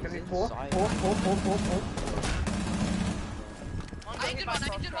 Can we He's pause? inside. Pause. I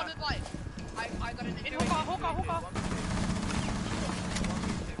did one with light. I got an In injury. hookah.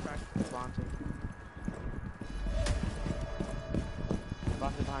 Planting.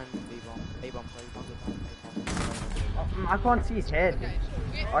 Planted behind B-bomb. A-bomb, sorry. Planted behind A-bomb. I can't see his head.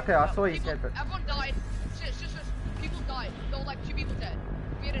 Okay, I saw his people, head, but everyone died. Shit. People died. There were like 2 people dead.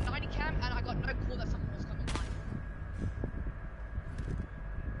 We had a 90 cam, and I got no call that someone was coming behind.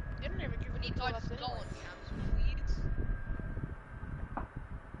 Didn't even give We me need the guys last to go anyway. on cams, please.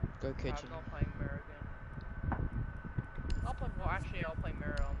 Go kitchen. I'm not playing mirror again. I'll play Well, actually, I'll play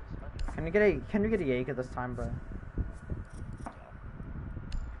mirror on this match. can we get a Jaeger this time, bro?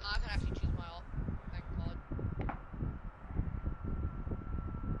 I can actually choose my off. Thank God.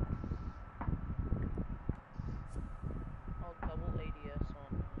 I'll double ADS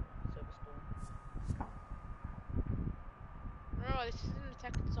on Silver Storm. Remember, this is an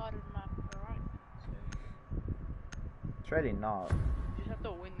attacking side of the map, alright? It's really not. You just have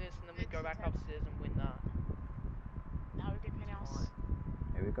to win this, and then we go back upstairs and win that. Now we get penthouse.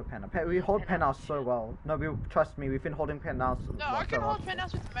 Yeah, we got penthouse. We hold penthouse so well. No, trust me, we've been holding penthouse. No, I can hold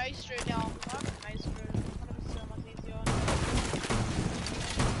penthouse with Maestro now. I have Maestro. It's so much easier. In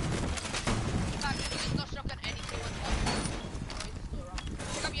fact, if you just not shotgun anything on top. Oh, he's still around.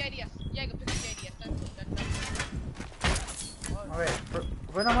 Pick up your ADS. Jaeger, pick up your ADS. Don't. Oh, wait,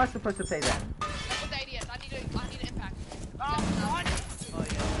 when am I supposed to play then? Yeah, put the ADS. I need an impact. What? Oh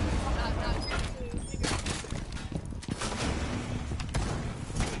yeah.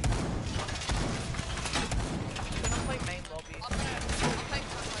 Can I play main lobby? I'll play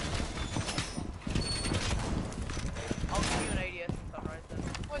Sunrise. I'll give you an ADS in Sunrise then.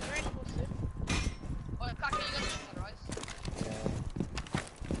 Oh, it's reinforced it. Oh, Kaka, you got Sunrise.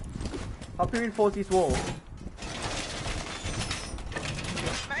 Help me reinforce these walls.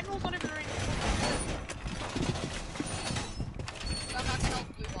 Main wall's not even reinforced. Kaka, I can help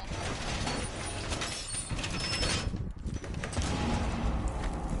blue wall.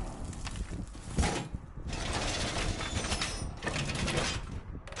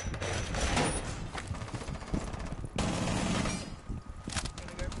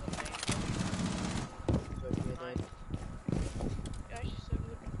 Gonna go for the main. Yeah, she's so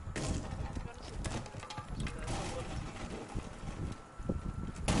good. To be honest, it's main.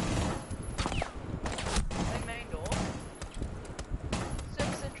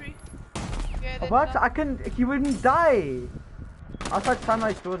 didn't What? die? I couldn't. He wouldn't die. Outside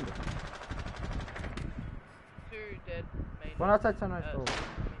Sunrise door. 2 dead. Main. One outside Sunrise door.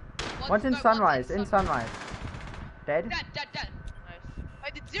 One's One's in no, Sunrise. In Sunrise. Dead. Dead. Nice.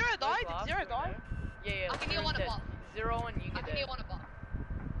 Wait, did Zero die? Where's Did last Zero window? die? Yeah. I can hear Zero's one dead. above. 0 and I Yuga can hear dead. one above.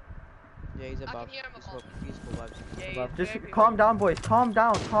 Yeah, he's I can above. hear him He's above. He's cool vibes. Yeah, Above. he's Just very calm good. down, boys. Calm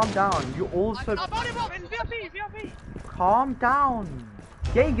down. Calm down. You all I so. can- I bought him up in VIP. Calm down.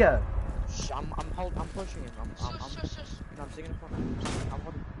 Jaeger. Shh, I'm pushing him. I'm Shush. no, I'm singing in front. I'm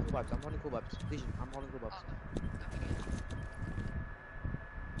holding cool vibes. I'm holding cool vibes. Legion, I'm holding cool vibes.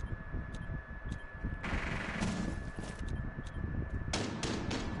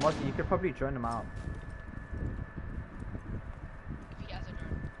 Mozzie, you could probably join them out. If he has a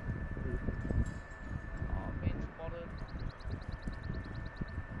drone. Oh, being spotted.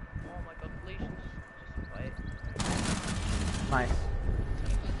 Oh my god, Legion's just wait. Nice.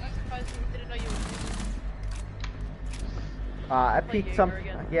 I'm surprised he didn't know you were. I Play peeked some. Jaeger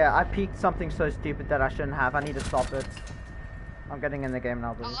again. Yeah, I peeked something so stupid that I shouldn't have. I need to stop it. I'm getting in the game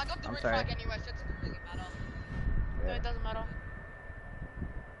now, boys. I got the I'm red sorry. flag anyway, so it doesn't really matter. No, it doesn't matter.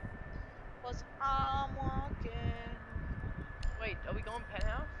 Was I'm walking. Wait, are we going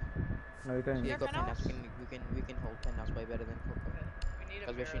penthouse? No, we're going. So yeah, Your go penthouse. penthouse? We can hold penthouse way better than Okay. Coco. We need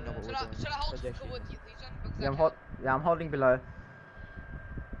a Because we actually know mirror what then. we're doing. Should I hold Because we actually with know. you, Legion? Because Yeah, I can. I'm holding below.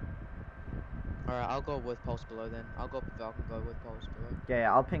 Alright, I'll go with pulse below then. I'll go Falcon go with pulse below.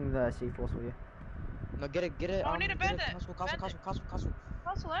 Yeah, I'll ping the C4 for you. No, get it. Oh, we need a get it, bandit. Castle.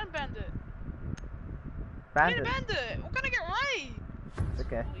 Castle and bandit. Bandit. We need a bandit. We're gonna get raid. It's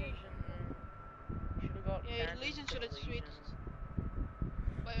okay. Legion. Should have got. Yeah, bandits Legion instead should of have switched. Legion.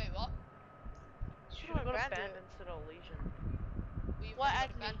 Wait, what? Should Should've have got a bandit. bandit instead of Legion. We've What already got a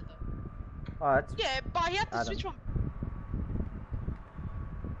admin? bandit though. Oh, that's. Yeah, but he had to Adam. switch from.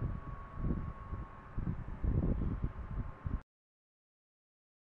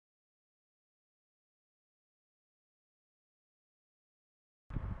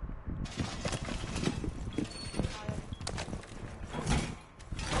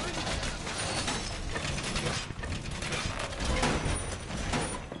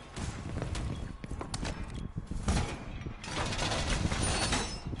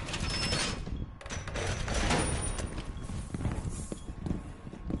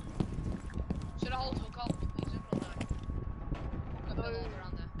 Should I hold hook up, Legion, or no? Got No. bills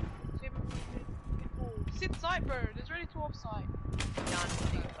around there. Sit side, bro. There's already 2 offside. Yeah, I'm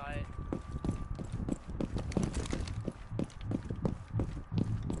sitting side.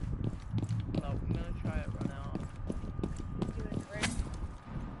 So I'm gonna try it run out. Doing great.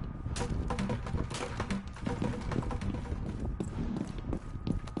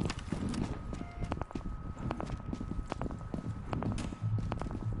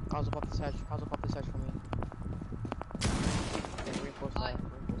 Castle pop this hedge for me. Yeah, reinforce that.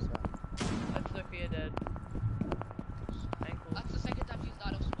 That's Sophia dead. Ankles. That's the second time she's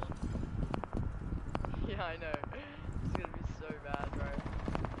died off spawn. Yeah, I know. It's gonna be so bad, bro.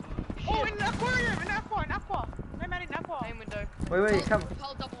 Oh, in the aquarium, in aqua. No man in aqua. Main window. Wait, come.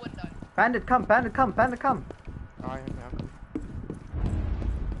 Pearl double window. Bandit, come. Alright, I'm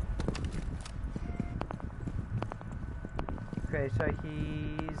Okay, so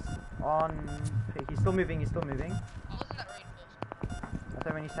he's on. He's still moving. I wasn't that reinforced. That's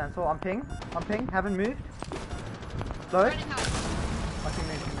how many standstill. I'm ping. Haven't moved. Slow. Running house. Okay,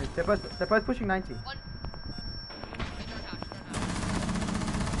 move. They're both pushing 90. One. They don't house.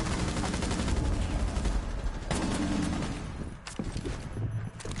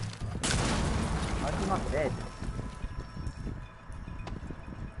 How's he not dead?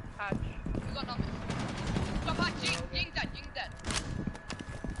 Hatch. We got nothing. Stop that, Ying dead.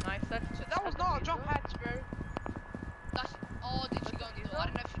 Nice. That was not a drop hatch, bro. That's. Oh, did she go in the door? I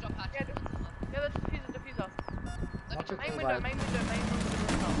don't know if she dropped hatch. Yeah, Yeah, that's diffuser. Let me Watch check. it. Main Cool window. vibe. Main window.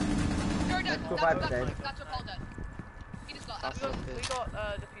 You're dead. Cool That's vibe dead. your pole dead. He just got. That's That's it. We got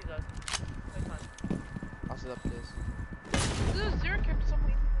diffuser. Wait, time. Castle up this. This is 0 kept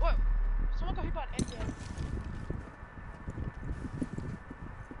someone. Whoa. Someone got hit by an NDS.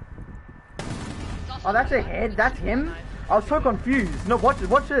 Oh, that's a head. That's him. I was so confused. No, watch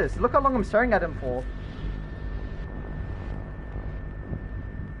this. Look how long I'm staring at him for.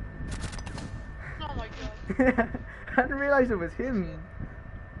 Oh my god. I didn't realize it was him.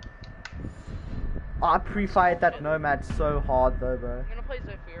 Oh, I pre-fired that Nomad so hard though, bro. I'm gonna play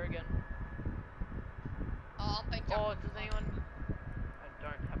Zofia again. I'll thank you. Oh, does anyone? I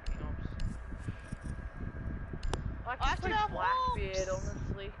don't have any ops. I I can actually play have Blackbeard, ops.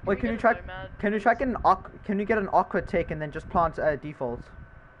 honestly. Wait, we can you get a try? Nomad? Can you try get an can you get an aqua take and then just plant default?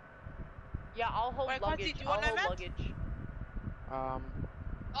 Yeah, I'll hold Wait, Quincy, luggage. do you I'll want hold Nomad? luggage. Oh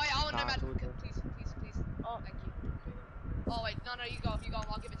yeah, I want Nah, Nomad. it's all good. Please, please, please. Oh, Thank you. Oh wait, no, you go. I'll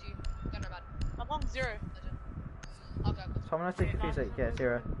give it to you. Go Nomad. I'm on 0. Legend. Okay. So I'm gonna take a Yeah, piece no, of, no, yeah, no,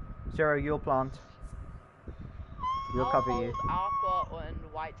 Zero. no. Zero, you'll plant. You'll I'll cover hold you. Aqua and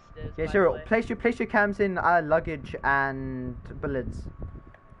White Stairs. Yeah, by Zero, the way. place your cams in luggage and bullets.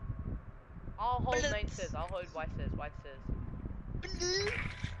 I'll hold main Bullets. stairs. I'll hold White Stairs. White Stairs.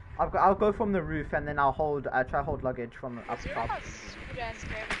 I'll go from the roof and then I'll hold try hold luggage from up Zero top. has good ass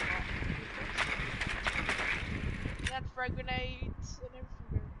scavenging. They had frag grenades and everything,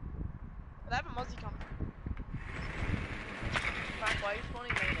 bro. But I have a muzzy coming. Frank, why are you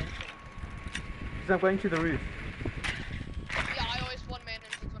spawning main entrance? Because I'm going to the roof. Yeah, I always spawn main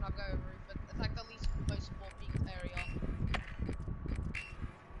entrance when I go over roof, but it's like the least most spawn peak area.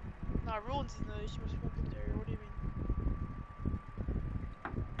 Nah, ruins is the most important area. What do you mean?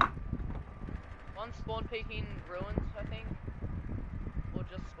 One spawn peeking ruins, I think. Or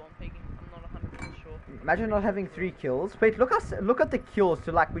just spawn peeking. I'm not 100% sure. Imagine not having 3 kills. Wait, look at the kills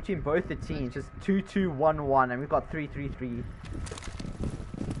to like between both the teams. Just 2-2-1-1, and we've got 3-3-3.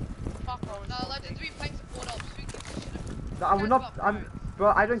 Fuck ruins. No, Legends, we playing support ops. We should've- No, I would not. Cares about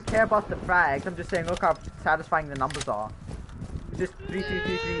Bro, I don't care about the frags. I'm just saying, look how satisfying the numbers are. It's just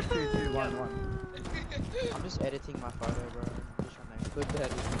 3-3-3-3-2-2-1-1. I'm just editing my photo, bro. I'm just trying to put the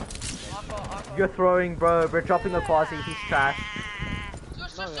editing. Aqua. You're throwing, bro. We're dropping a quasi. He's trash. Shush, No,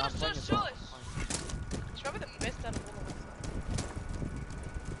 shush, I'm shush, playing shush, as well. shush. It's probably the best out of all of us.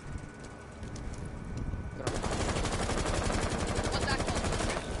 What's that called?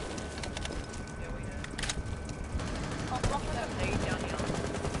 Yeah, we know. Oh, fuck That that. nade down here.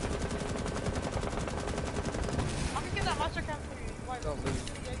 I can get that master cam for you. Wait, Don't lose.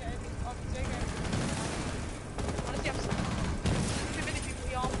 Honestly, I'm so too many people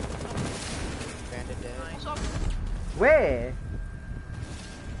here. Bandit dead. Nice. Also, Where?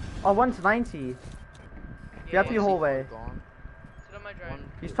 Oh, one's 90. Yeah, You have the yeah. hallway. Gone. Sit on my drone.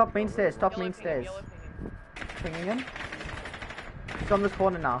 One- He's top main got stairs. rid of Top one. main Yellow stairs. ping him. Pinging him. He's on this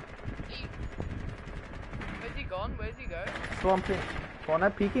corner now. Where's he gone? Where's he go? Swamping. Corner.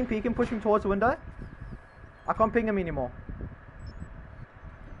 Peeking. Pushing towards the window. I can't ping him anymore.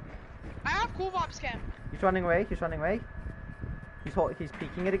 I have cool vibes cam. He's running away. He's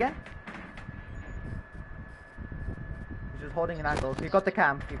peeking it again. He's just holding an angle. You got the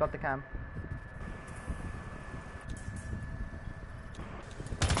cam.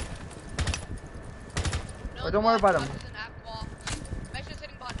 No, Oh, don't worry about him. This is an aqua. Make sure it's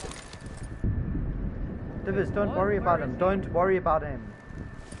hitting behind one. Divers, don't What? worry Where about is him. he? Don't worry about him.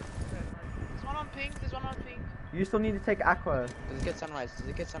 There's one on pink. You still need to take aqua. Does it get sunrise?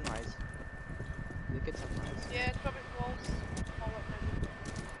 Yeah, it's probably false. Oh, what, maybe.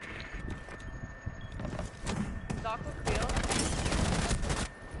 Dark look clear.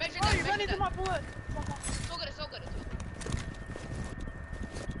 Make sure Oh, that, you make ran sure into that. my bullet. It's all good, it's all good, it's all good.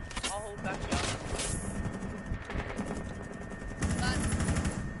 I'll hold back here. That,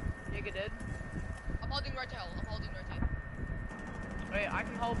 Nigga dead. I'm holding rotate. Wait, I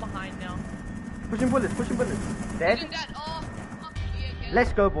can hold behind now. Pushing bullets. Dead. Isn't that, yeah.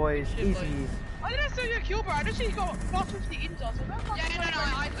 Let's go, boys. Shit, Easy. boys. I didn't see your kill, bro. I just see you got fast with the ins. So Yeah, no,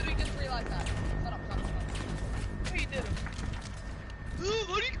 I literally just realized that. Shut up. No, you didn't.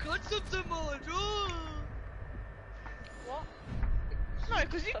 Why do you cut so much? What? No,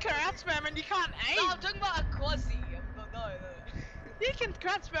 because you can spam and you can't aim. No, I'm talking about a quasi. No. You can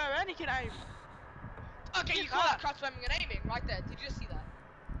crowd spam and you can aim. Okay, you call that crowd spamming and aiming right there. Did you just see that?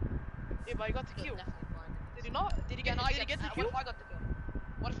 Yeah, but you got the Good, kill. definitely fine. Did you not? Did you get, No, did you get the kill? What if I got the kill?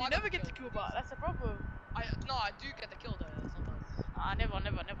 What if You I never got get the kill, but that's the problem. I do get the kill though sometimes. Never. Let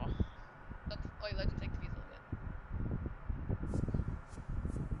me take the piece a little bit.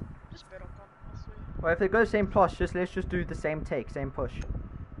 Just bet on gun, I swear. Well, if they go same push, let's just do the same take, same push.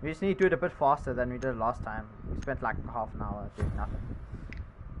 We just need to do it a bit faster than we did last time. We spent like half an hour doing nothing.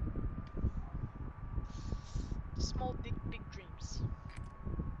 Small dick, big dreams.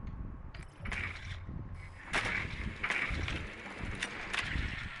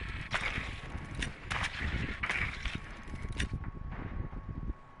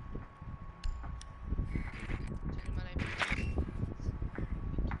 Changing my name.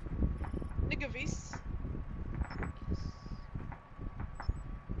 Nigga Vis.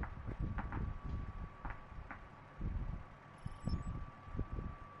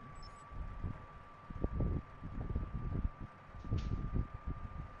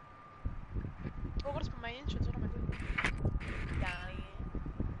 Oh, what is my entrance? What am I doing?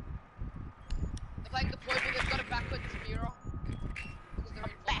 They're playing deploy, but they've got a backwards mirror. Because they're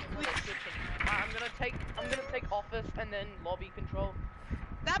in Backwards. office and then lobby control.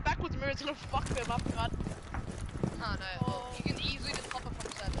 That backwards mirror is gonna fuck them up, man. Oh no, well, you can easily just pop it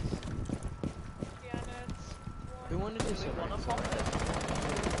from service. Yeah, no, it's... We wanted to Do we wanna select pop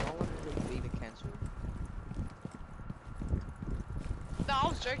it? I wanted to leave it cancel. No, I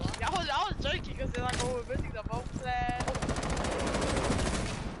was joking. I was joking because they're like, oh, we're missing the vote plan.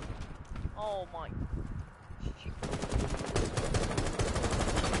 Oh my.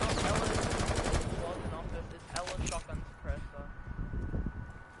 Ellen shotgun suppressor.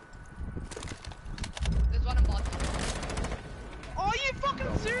 There's one in bottom. Oh, you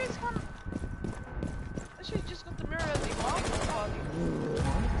fucking serious, man? I should've just got the mirror as the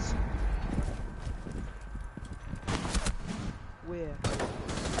Where?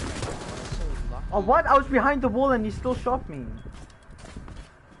 So lucky. Oh, what? I was behind the wall and you still shot me.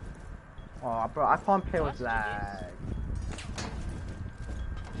 Oh, bro, I can't play with lag.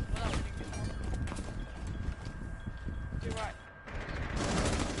 You're right.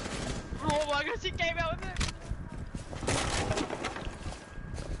 Oh my gosh, he came out with it!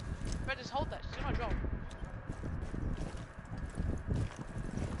 Bro, just hold that, she's my job.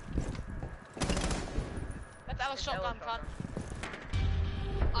 That's Alice shotgun, cunt.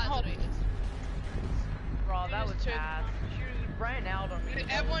 I Oh. literally just. Bro, Dude, that it's was too- bad. She ran out on me.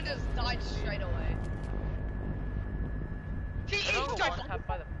 Everyone just died straight away. He's Everyone got one tap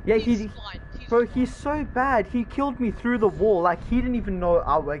by the. Yeah, He's he, fine. bro, fine. he's so bad. He killed me through the wall. Like, he didn't even know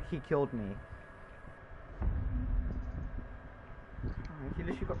like he killed me. He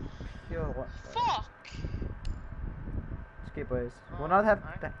literally got killed. What? Fuck! Okay, boys. We'll not have.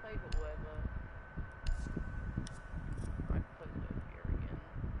 I can play with whoever. I can play with here again.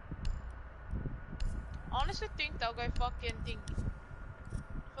 I honestly think they'll go fucking thing. I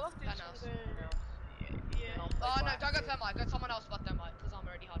feel like they're just Thanos. gonna go... Yeah. Oh no, don't go thermite. Go someone else but thermite, because I'm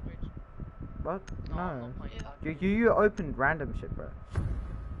already hard bridge. What? No, I'm No. not playing Yeah. that. You opened random shit, bro.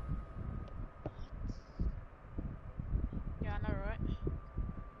 Yeah, I know, right?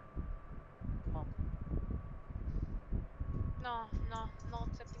 Mom. No, not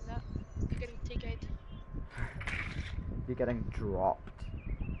accepting that. You're getting TK'd. You're getting dropped.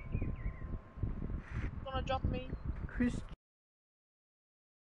 Gonna drop me. Chris.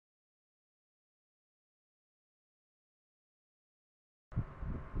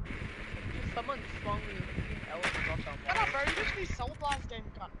 Someone swung me with Ellen shotgun. Shut up, bro. You literally sold last game,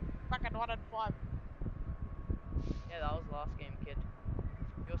 cunt. Back at 1 and 5. Yeah, that was last game, kid.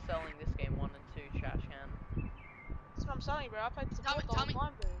 You're selling this game 1 and 2, trash can. That's what I'm saying, bro. I played support the tell me- whole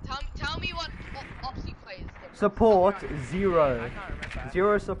time, dude. Tell me what ops he plays. Support I 0. can't remember.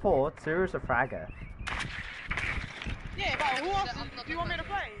 0 support. 0 is a fragger. Yeah, but who else I'm not do you want me to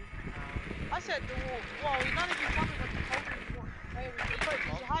play? I said, well, none of you fucking what you told me you want to play with me. Because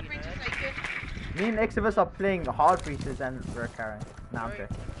your hard reach is taken. Me and X of us are playing hard breaches and we're carrying. Nah, I'm Joey,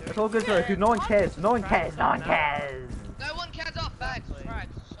 joking. Joey. It's all good, bro. Dude, no one cares. No one cares. No one cares. No one cares about facts. Exactly. Right,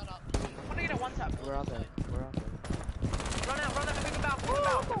 shut up. I want to get a one tap. Where are they? Where are they? Run out, pick him out, pick him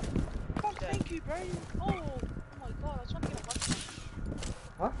out. Oh, thank you, bro. Oh my god, I was trying to get a one tap.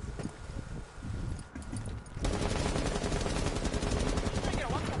 What? Trying to get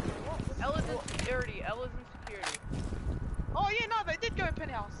a one tap, bro. What? Ella's in security, Ella's in security. Oh yeah, no, they did go in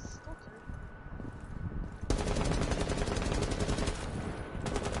penthouse. Still true.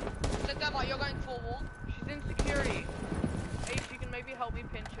 Said thermite, you're going full wall. She's in security. Ace, you can maybe help me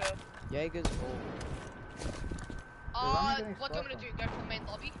pinch her. Jaeger's full. I'm getting What do you want me to do? Go to the main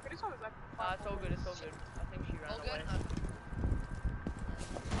lobby? But this one was like. It's all good, it's all good. I think she ran All away. good?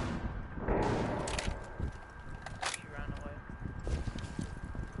 She ran away.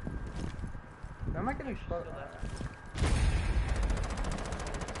 Where am I getting shot? Still there.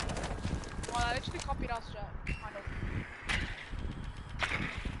 Well, I literally copied us, Jack. Kind of.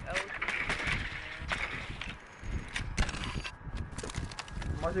 Ella's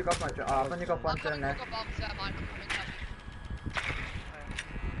Once you got my job, when you got one I'm coming turn there. back above thermite. I'm coming back.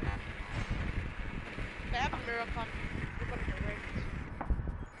 They have a mirror con. They've got it direct.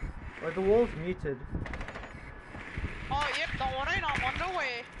 Well, the wall's muted. Oh, yep, don't worry, I'm on the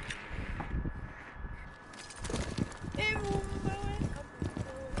way.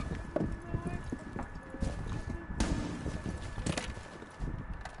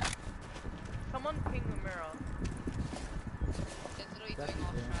 Someone ping the mirror. It's literally That's doing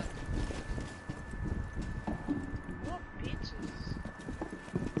off it. track. What bitches?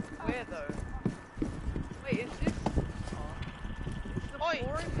 Where though? Wait, is this? Oh. Is the Oi,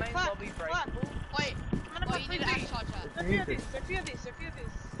 floor in main Flat, lobby break? flat. Wait, I'm gonna oh, put you need 3D. to act charge her. Sophia this, Sophia this, Sophia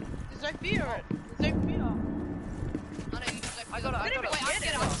this. There's Sophia it. There's Sophia. I know you just like. I got it, I got it. Wait, I get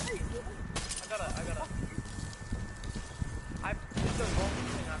it. I got it.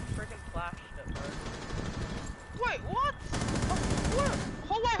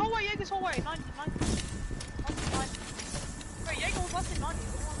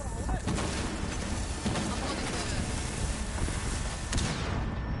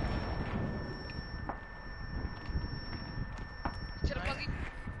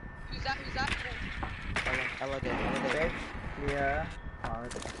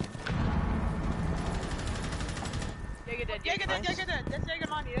 Jaeger dead. Jaeger dead. Jaeger dead. That's Jaeger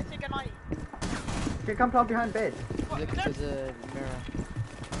 90. That's Jaeger 90. Okay, come plant behind bed. Look, there's a mirror.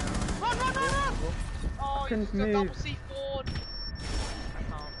 Run, run, run, run! Oh, Couldn't he's got double move. C4. I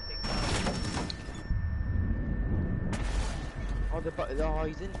can't pick that. Oh,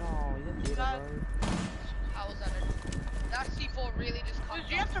 he's in. Oh, he's in theater, That- bro. How was that? That C4 really just cut. Did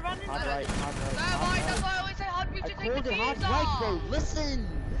you have to run in Hard there? right, hard right. No, why? That's why I always say hard reach I to take the called it hard diffuser. right, bro. Listen,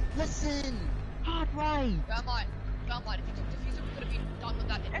 listen. Hard right. Don't mind. Don't mind. If you took the diffuser, we could have been done with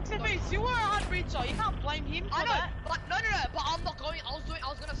that. XFAs, you were a hard reacher. You can't blame him for I know, that. but no. But I'm not going. I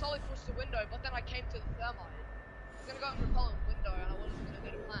was gonna solely push the window, but then I came to the thermite. I was gonna go and repel the window, and I wasn't gonna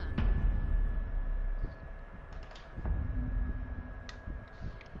do the plan.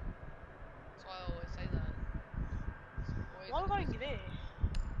 That's why I always say that. Always Why in the are you there?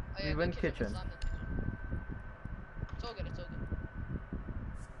 Oh, We yeah, went go kitchen. because I'm the kitchen. It's all good. It's all good.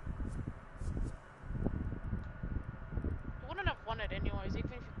 You wouldn't have won it anyways,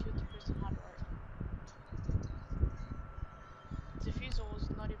 even if you killed the person hard right. Diffuser was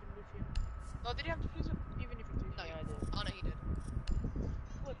not even with him. Oh, did he have diffuser? Even if he did. No, Yeah, I did. Oh no, he did.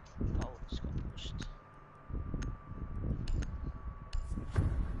 Good. Oh, just got pushed.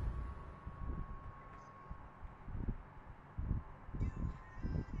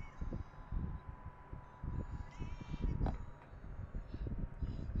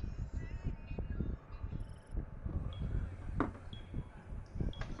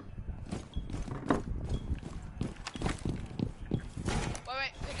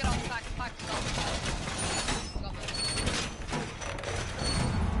 Wait, pick it up. Back, stop. Got it.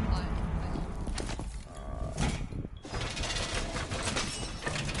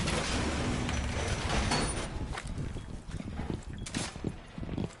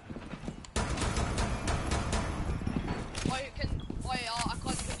 Alright,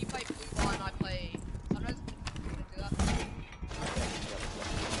 can you play blue while and I play sunrise? Can you do that?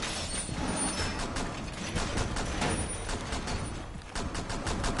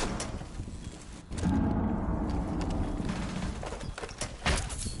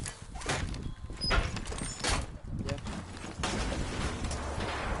 Yeah.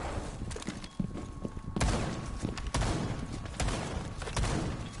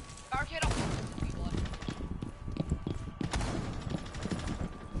 Barricade up. People are-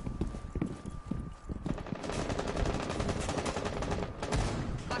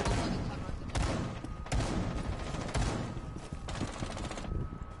 Back up on the sunrise.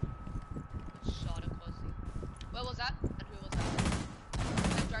 Shot at Quasi. Where was that? And who was that?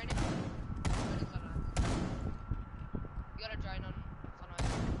 Is that draining? Draining sunrise. You got a drain on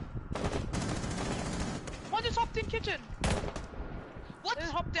sunrise. One just hopped in kitchen. What? Then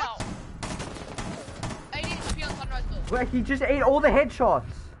hopped out. 80 HP on sunrise door. Wait, he just ate all the headshots.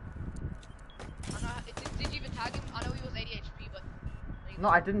 I know, did you even tag him? I know he was 80 HP, but... No,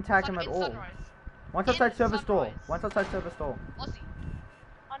 I didn't tag him at in all. Sunrise. Once In outside service door. Sunrise. Once outside service door. Aussie.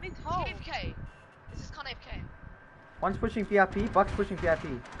 I need Is he help. AFK? Is this con AFK? One's pushing VIP. Buck's pushing VIP.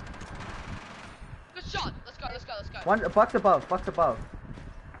 Good shot! Let's go. One Buck's above. Buck's above.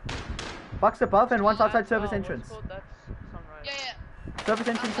 Buck's above and one's outside service Oh, entrance. what's called? That's sunrise. Yeah. Service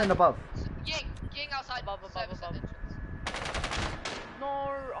entrance and above. Ying outside. Above, service above. entrance. No,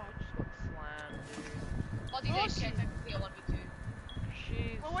 oh, I just got slammed, dude. Aussie's AFK technically a 1v2.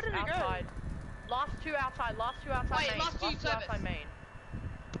 She's Well, where did we go? outside. Last two outside Wait, main. last two service. outside main.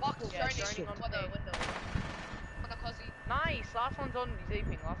 Box Yeah, joining joining on on the main. window. On the Aussie. Nice, last one's on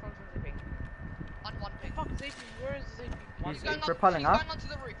zipping, On one ping. Fuck, Zappy. Where is Zappy? He's Going repelling up. Going onto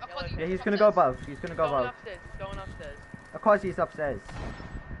the roof. Yellow. Yeah, he's gonna go above. He's gonna go Going above. upstairs, he's going upstairs. Akazi's upstairs.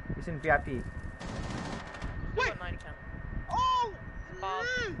 He's in VIP. Still got 90 cam. Oh!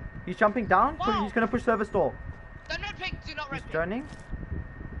 Above. He's jumping down. Wow. He's gonna push service door. Don't red ping. Do not red He's ping. joining.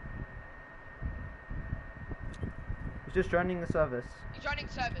 He's just joining the service. He's joining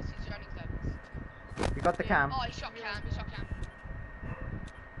service. He got the cam. Oh, he shot cam.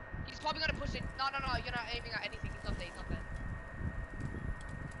 He's probably gonna push it. No. You're not aiming at anything. He's not there.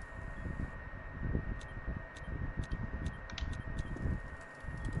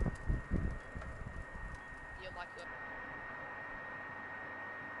 You're like good.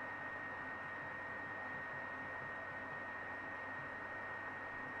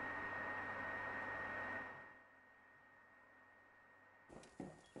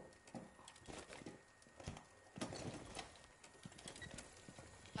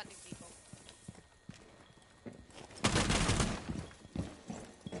 Hunting people.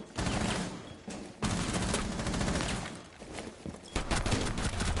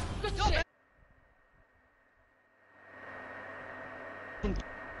 Good job, man.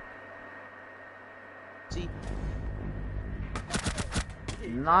 See,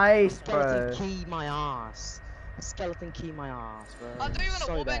 Nice, Skeleton bro. key my ass. Skeleton key my ass, bro. I thought you were gonna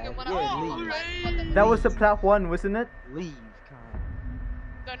So wallbang bad. him when Yeah, I leave. That was the plat one, wasn't it? Leave, cunt.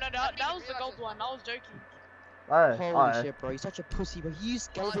 No, that was the gold one. I was joking. Oh, Holy oh. shit, bro. You're such a pussy, bro. He used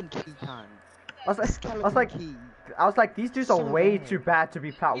skeleton key, cunt. I was Skeleton like, key. these dudes are So way bad. too bad to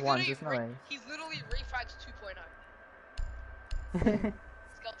be plat He's ones. literally, There's no way. he's literally refrags 2.0.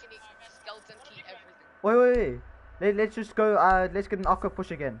 Skeleton key everything. Wait. Let's just go. Let's get an aqua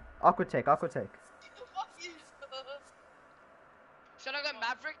push again. Aqua take. Should I go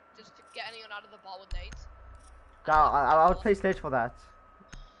Maverick just to get anyone out of the bar with nades? I would play sledge for that.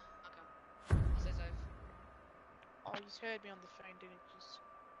 Okay. Stay safe. Oh, you just heard me on the phone, didn't you? Just...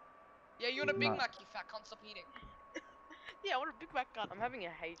 Yeah, you want a Big No. Mac, you fat, can't stop eating. Yeah, what a big back gun. I'm having a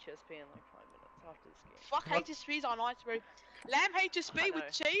HSP in like 5 minutes after this game. Fuck HSPs are nice, bro. Lamb I HSP know. with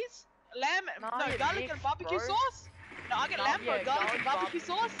cheese, lamb, No, garlic mix, and barbecue bro. sauce. No, I get No, lamb, bro, yeah, garlic and garlic, barbecue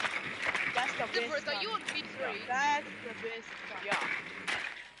sauce. That's the Different, best. are you Gun. on V3? That's the best. Gun. Yeah,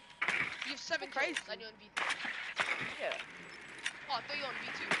 You have 7 Crazy. kills, and you're on V3. yeah. Oh, I thought you were on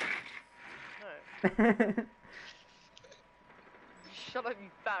V2. No. Shut up, you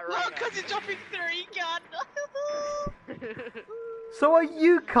fat Well, right because you're dropping 3, gun. So are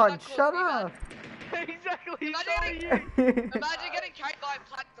you, cunt? That Shut caused me up. Exactly, Imagine so are getting- you. Imagine getting carried by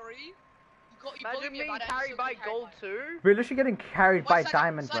Plat 3. You Imagine bullied me being about it, carried by still gold getting too. We're literally getting carried by One second,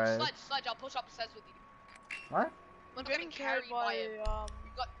 diamond, bro. Sledge, I'll push up the stairs with you. What? I'm getting getting carried by it. You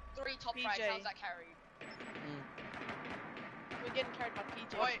got 3 top frags, PJ. how's that carry? we're getting carried by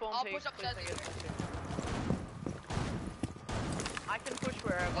PJ. Wait, Spawn I'll peaks, push upstairs please with don't you. get I can push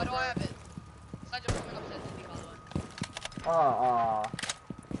wherever. Why do bro. I have it? Sledge, I'm coming upstairs with you, by the way. Oh.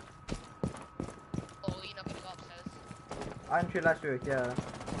 Oh, you're not gonna go upstairs. I'm too last week, yeah.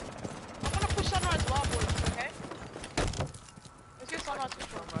 I'm gonna push sunrise well, boys, okay? Let's get sunrise push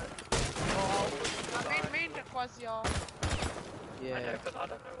one. Mean Quasi, I Yeah. know, but I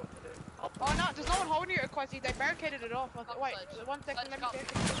don't know what to do. Oh no, there's no one holding it, Quasi. They barricaded it off. Okay, wait, Sledge. 1 second, Sledge, let me come. check.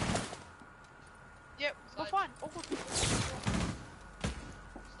 Yep, we're Sledge. fine. All good.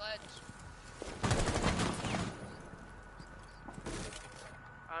 Sledge.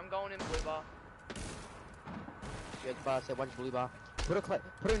 I'm going in blue bar. Yeah, bar said watch blue bar.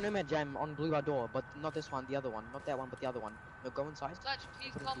 Put a nomad jam on blue bar door, but not this one, the other one. Not that one, but the other one. No, go inside. Sledge,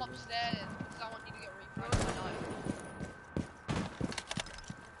 please come upstairs, because I want you to get refragged by night.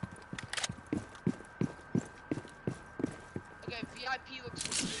 Okay, VIP looks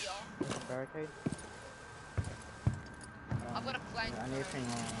clear. Barricade. I've got a flank. Anything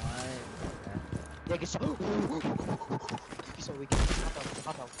alright? Yeah, get shot. So we can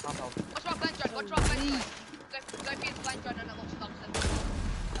hop out. Watch my flank drone, watch my flank drone. Go for his flank drone and it looks upstairs.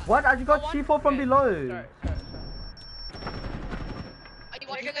 What? I just got Oh, C4 from Okay, below. Sorry. Are you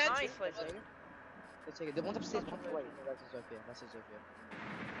watching Take it? it, Nice, Leslie. Let's take it. The one's upstairs. Wait, no, that's his Zofia. That's his Zofia.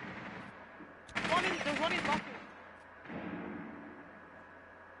 There's one in bucket.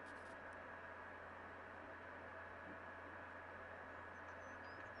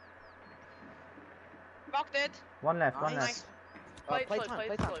 Buck dead. One left. Nice. Play Play slow, time play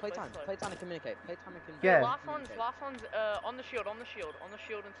and slow. communicate. Play time and communicate. Yeah. Last one's on the shield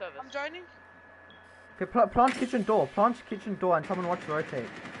and service. I'm joining. Okay, plant kitchen door. Plant kitchen door and someone watch rotate.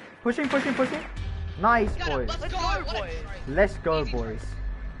 Pushing. Nice, Got him, boys. let's Let's go, go, what a boys. try. Let's go, Easy boys.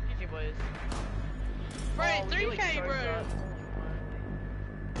 GG boys. Bro, Oh, we really 3K, choked bro. that.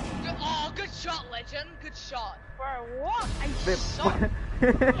 Good shot, legend. Good shot. Bro, what? Bit- Shot.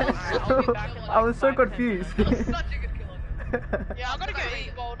 I'll be back in, I was so 5-10 confused. That was such a good kill on him. Yeah, I'm gonna go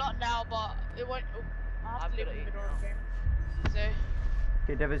eat. Well, not now, but it won't. I have I'm to leave gonna in the eat middle of now. the game. So,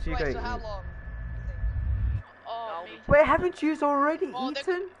 Okay, Davis, you Wait, go so how eat. long? oh, I'll me. be- Wait, haven't you already Oh, they're-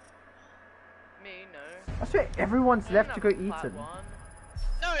 eaten? Me, no. I swear everyone's I left don't to go have a plat eaten. one.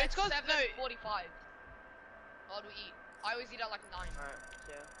 No, it's cause 7:45. How do we eat? I always eat at like 9. Alright,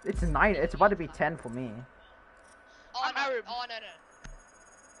 yeah. It's 9. It's about to be 10 for me. Oh I'm no! Arab. Oh no!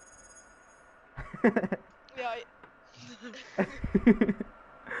 Yeah.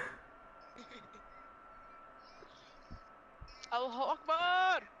 Allahu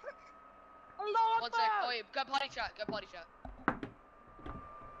Akbar. Allahu One sec. Akbar. Oh yeah, go party chat. Go party chat.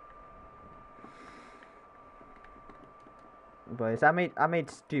 Boys, I made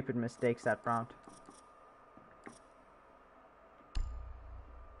stupid mistakes that round.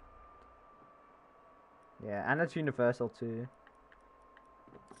 Yeah, and it's universal too.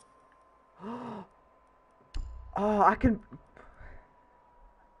 Oh, I can.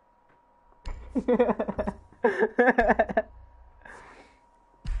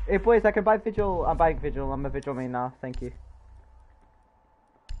 Hey boys, I can buy Vigil. I'm buying Vigil. I'm a Vigil main now. Thank you.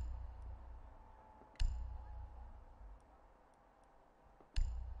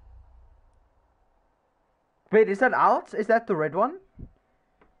 Wait, is that out? Is that the red one?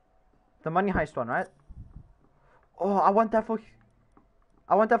 The money heist one, right? Oh, I want that for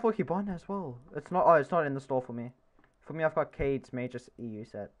Hibana as well. It's not. Oh, it's not in the store for me. For me, I've got Cade's Major EU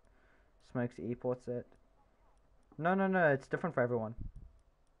set, Smoke's Eport set. No, it's different for everyone.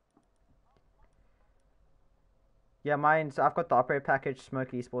 Yeah, mine's. I've got the Operate package,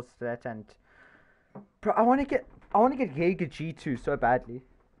 Smoke Esports set, and bro, I want to get Jaeger G2 so badly.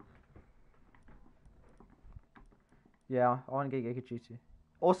 Yeah, I want to get Jaeger G2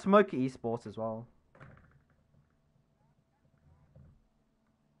 or Smoke Esports as well.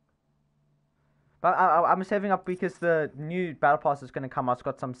 But I'm saving up because the new Battle Pass is going to come out. It's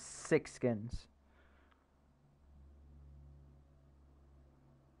got some sick skins.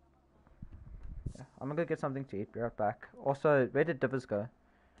 Yeah, I'm going to go get something to eat. Be right back. Also, where did Divers go?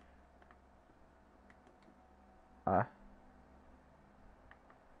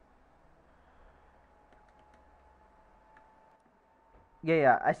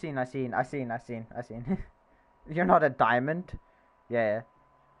 Yeah, I seen. You're not a diamond? Yeah.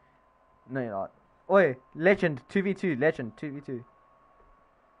 No, you're not. Oi, legend 2v2, legend 2v2.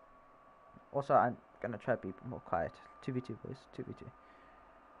 Also, I'm gonna try to be more quiet. 2v2, boys, 2v2.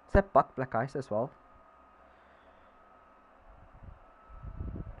 Is that Buck Black Ice as well?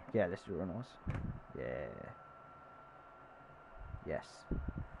 Yeah, let's do Reynolds. Yeah. Yes.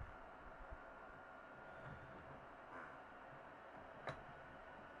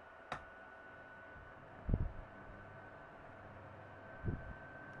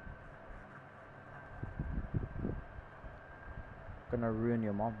 Gonna ruin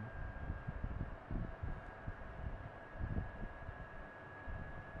your mom.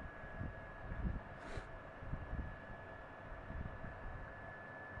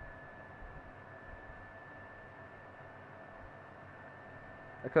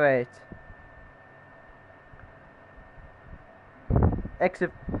 Okay, wait.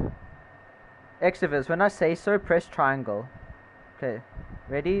 Exivers, when I say so, press triangle. Okay,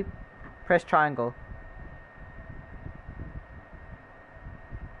 ready? Press triangle.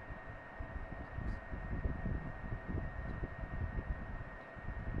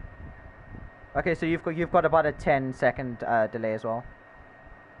 Okay, so you've got about a 10-second delay as well.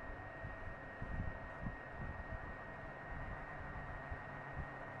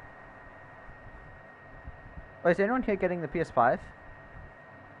 Oh, is anyone here getting the PS5?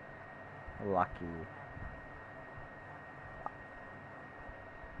 Lucky.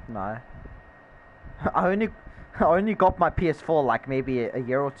 No. I only got my PS4 like maybe a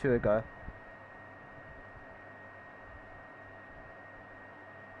year or two ago.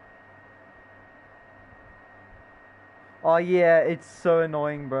 Oh yeah, it's so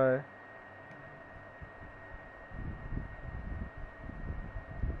annoying, bro.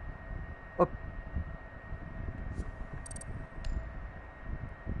 Oh.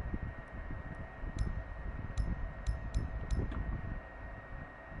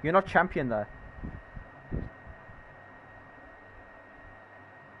 You're not champion though.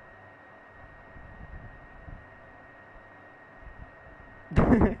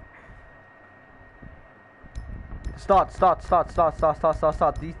 Start.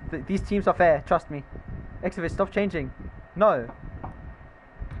 These teams are fair, trust me. Exivit, stop changing. No.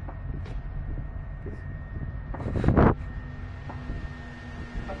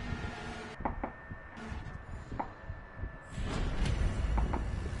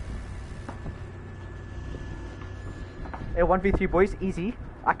 Hey, 1v3 boys, easy.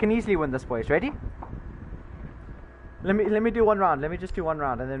 I can easily win this, boys. Ready? Let me do one round. Let me just do one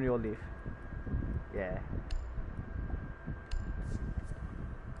round and then we all leave. Yeah.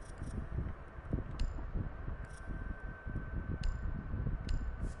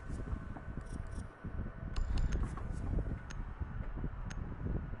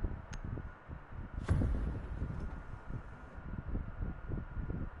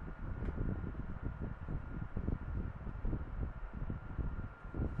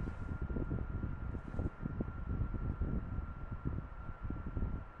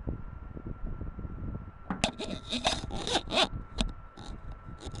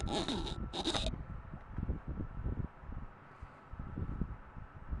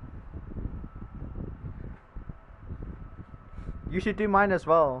 You should do mine as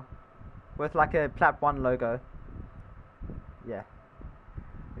well, with like a Plat 1 logo. Yeah.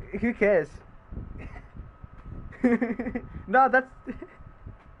 Who cares? No, that's...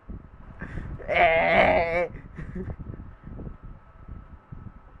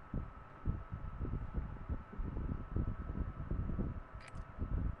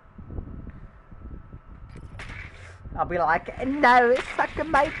 I'll be like, no, suck a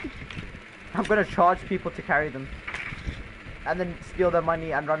mate. I'm gonna charge people to carry them. And then steal their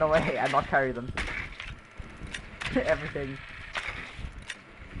money and run away and not carry them. Everything.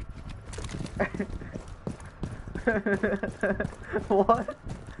 What?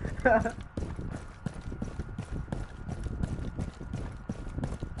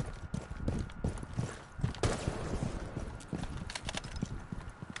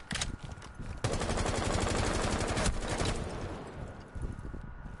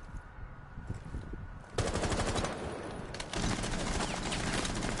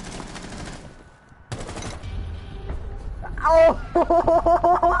 Oh!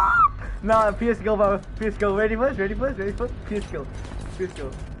 No, pierce kill, bro. Pierce kill. Ready first, ready first, ready first. Pierce kill. Pierce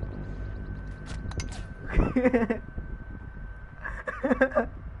kill.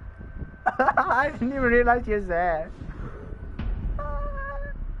 I didn't even realize you was there. I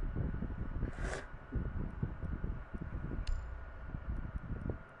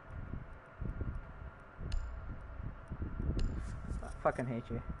fucking hate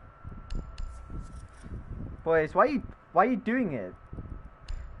you. Boys, why are you doing it?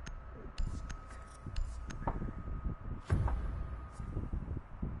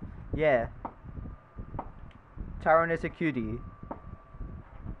 Yeah. Taron is a cutie.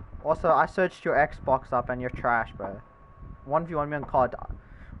 Also, I searched your Xbox up and you're trash, bro. 1v1 me on COD.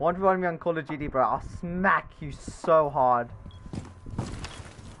 1v1 me on Call of Duty, bro. I'll smack you so hard.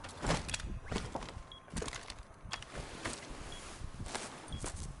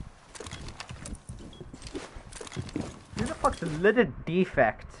 Who the fuck's a little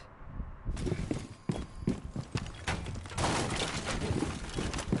defect?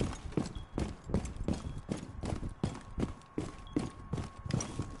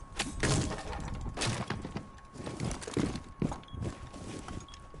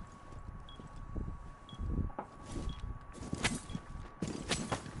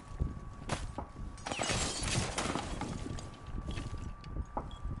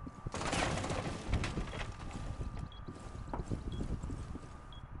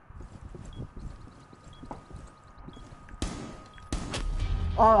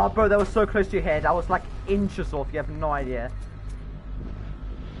 Oh, bro, that was so close to your head. I was like inches off. You have no idea.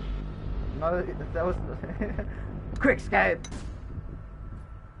 No, that was quick scope.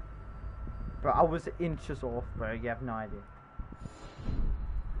 Bro, I was inches off, bro. You have no idea.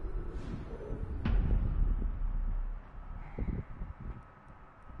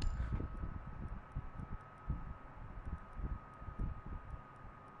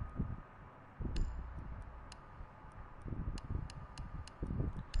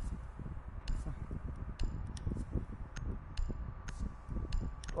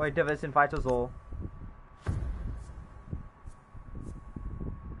 Wait, Divas, invite us all.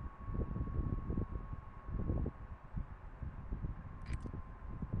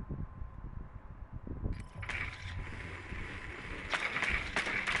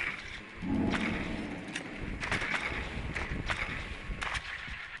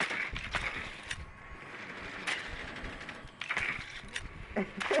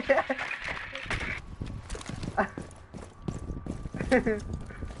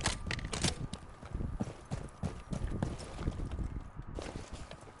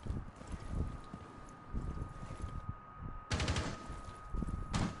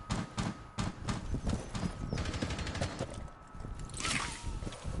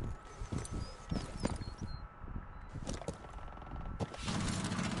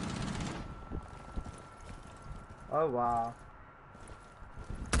 Oh wow.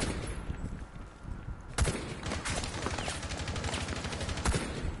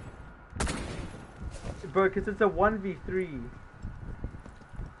 Bro, cause it's a 1v3.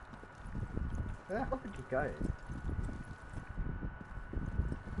 Where the hell did you go?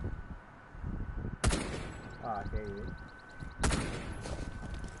 Ah, there you is.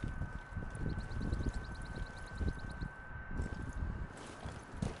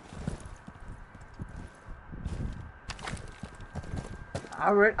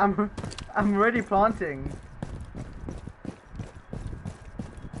 I'm already planting.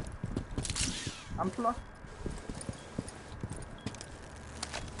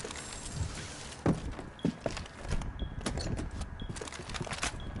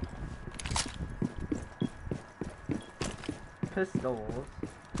 Pistols.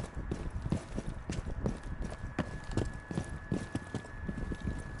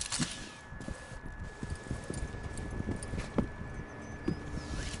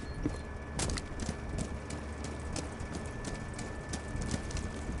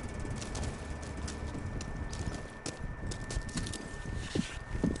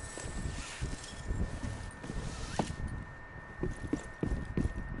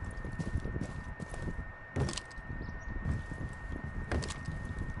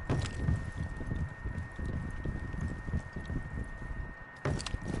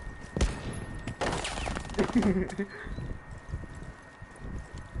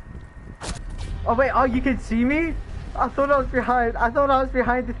 Oh wait, oh you can see me? I thought I was behind. I thought I was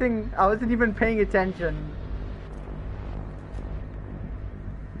behind the thing. I wasn't even paying attention.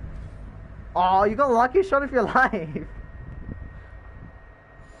 Oh, you got a lucky shot of your life.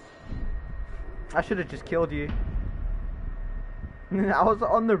 I should have just killed you. I was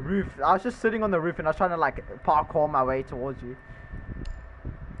on the roof. I was just sitting on the roof and I was trying to like parkour my way towards you.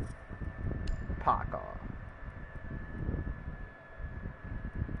 Parkour.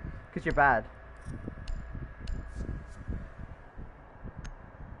 Cause you're bad.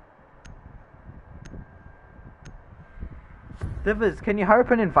 Divers, can you hurry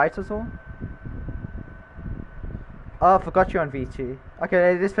up and invite us all? Oh, I forgot you're on VT.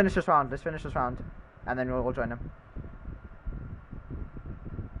 Okay, let's finish this round. Let's finish this round. And then we'll all join them.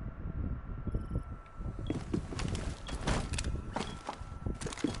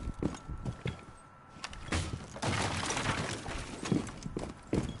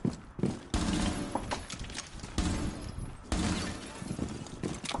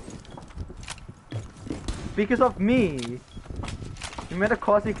 Because of me. You made a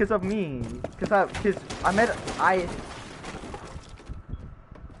cause because of me. Because I made I.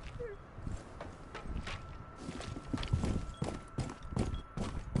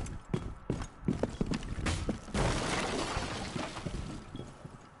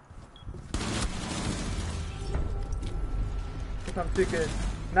 I'm too good.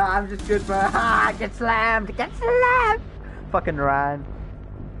 Nah, I'm just good, bro. Ah, get slammed. Get slammed. Fucking ran.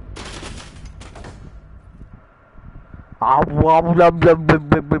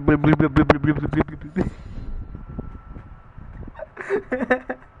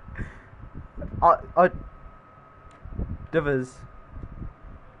 Divers.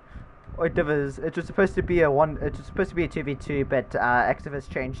 Oh, Divers. It was supposed to be a 2v2, but Activists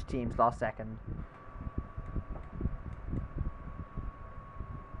changed teams last second.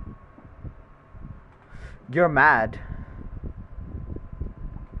 You're mad.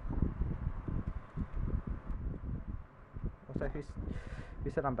 Also,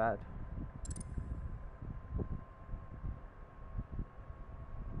 who said I'm bad?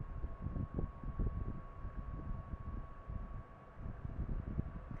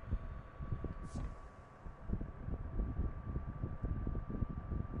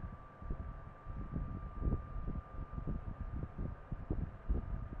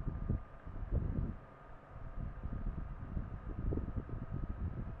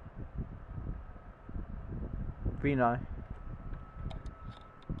 We know.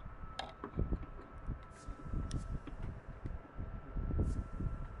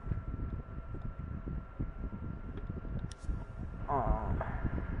 Oh,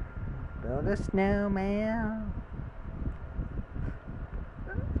 build a snowman.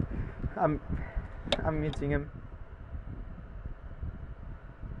 I'm muting him.